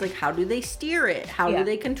 I'm always like, how do they steer it? How do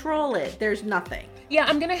they control it? There's nothing. Yeah,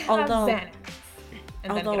 I'm gonna have Xanax.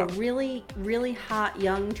 Although really, really hot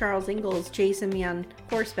young Charles Ingalls chasing me on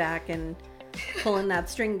horseback and pulling that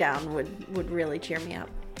string down would really cheer me up.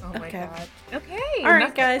 Oh my God. Okay. All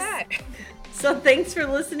right, guys. So thanks for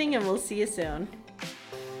listening, and we'll see you soon.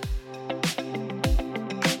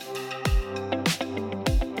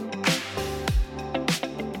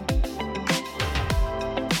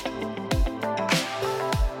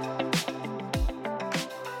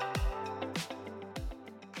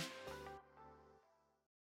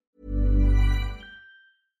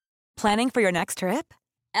 Planning for your next trip?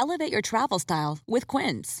 Elevate your travel style with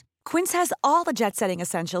Quince. Quince has all the jet-setting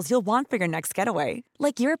essentials you'll want for your next getaway,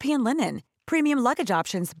 like European linen, premium luggage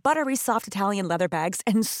options, buttery soft Italian leather bags,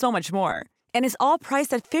 and so much more. And is all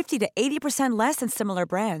priced at 50 to 80% less than similar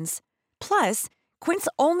brands. Plus, Quince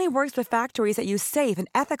only works with factories that use safe and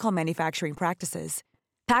ethical manufacturing practices.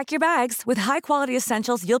 Pack your bags with high-quality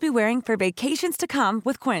essentials you'll be wearing for vacations to come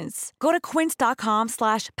with Quince. Go to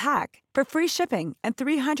quince.com/pack for free shipping and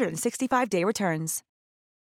 365-day returns.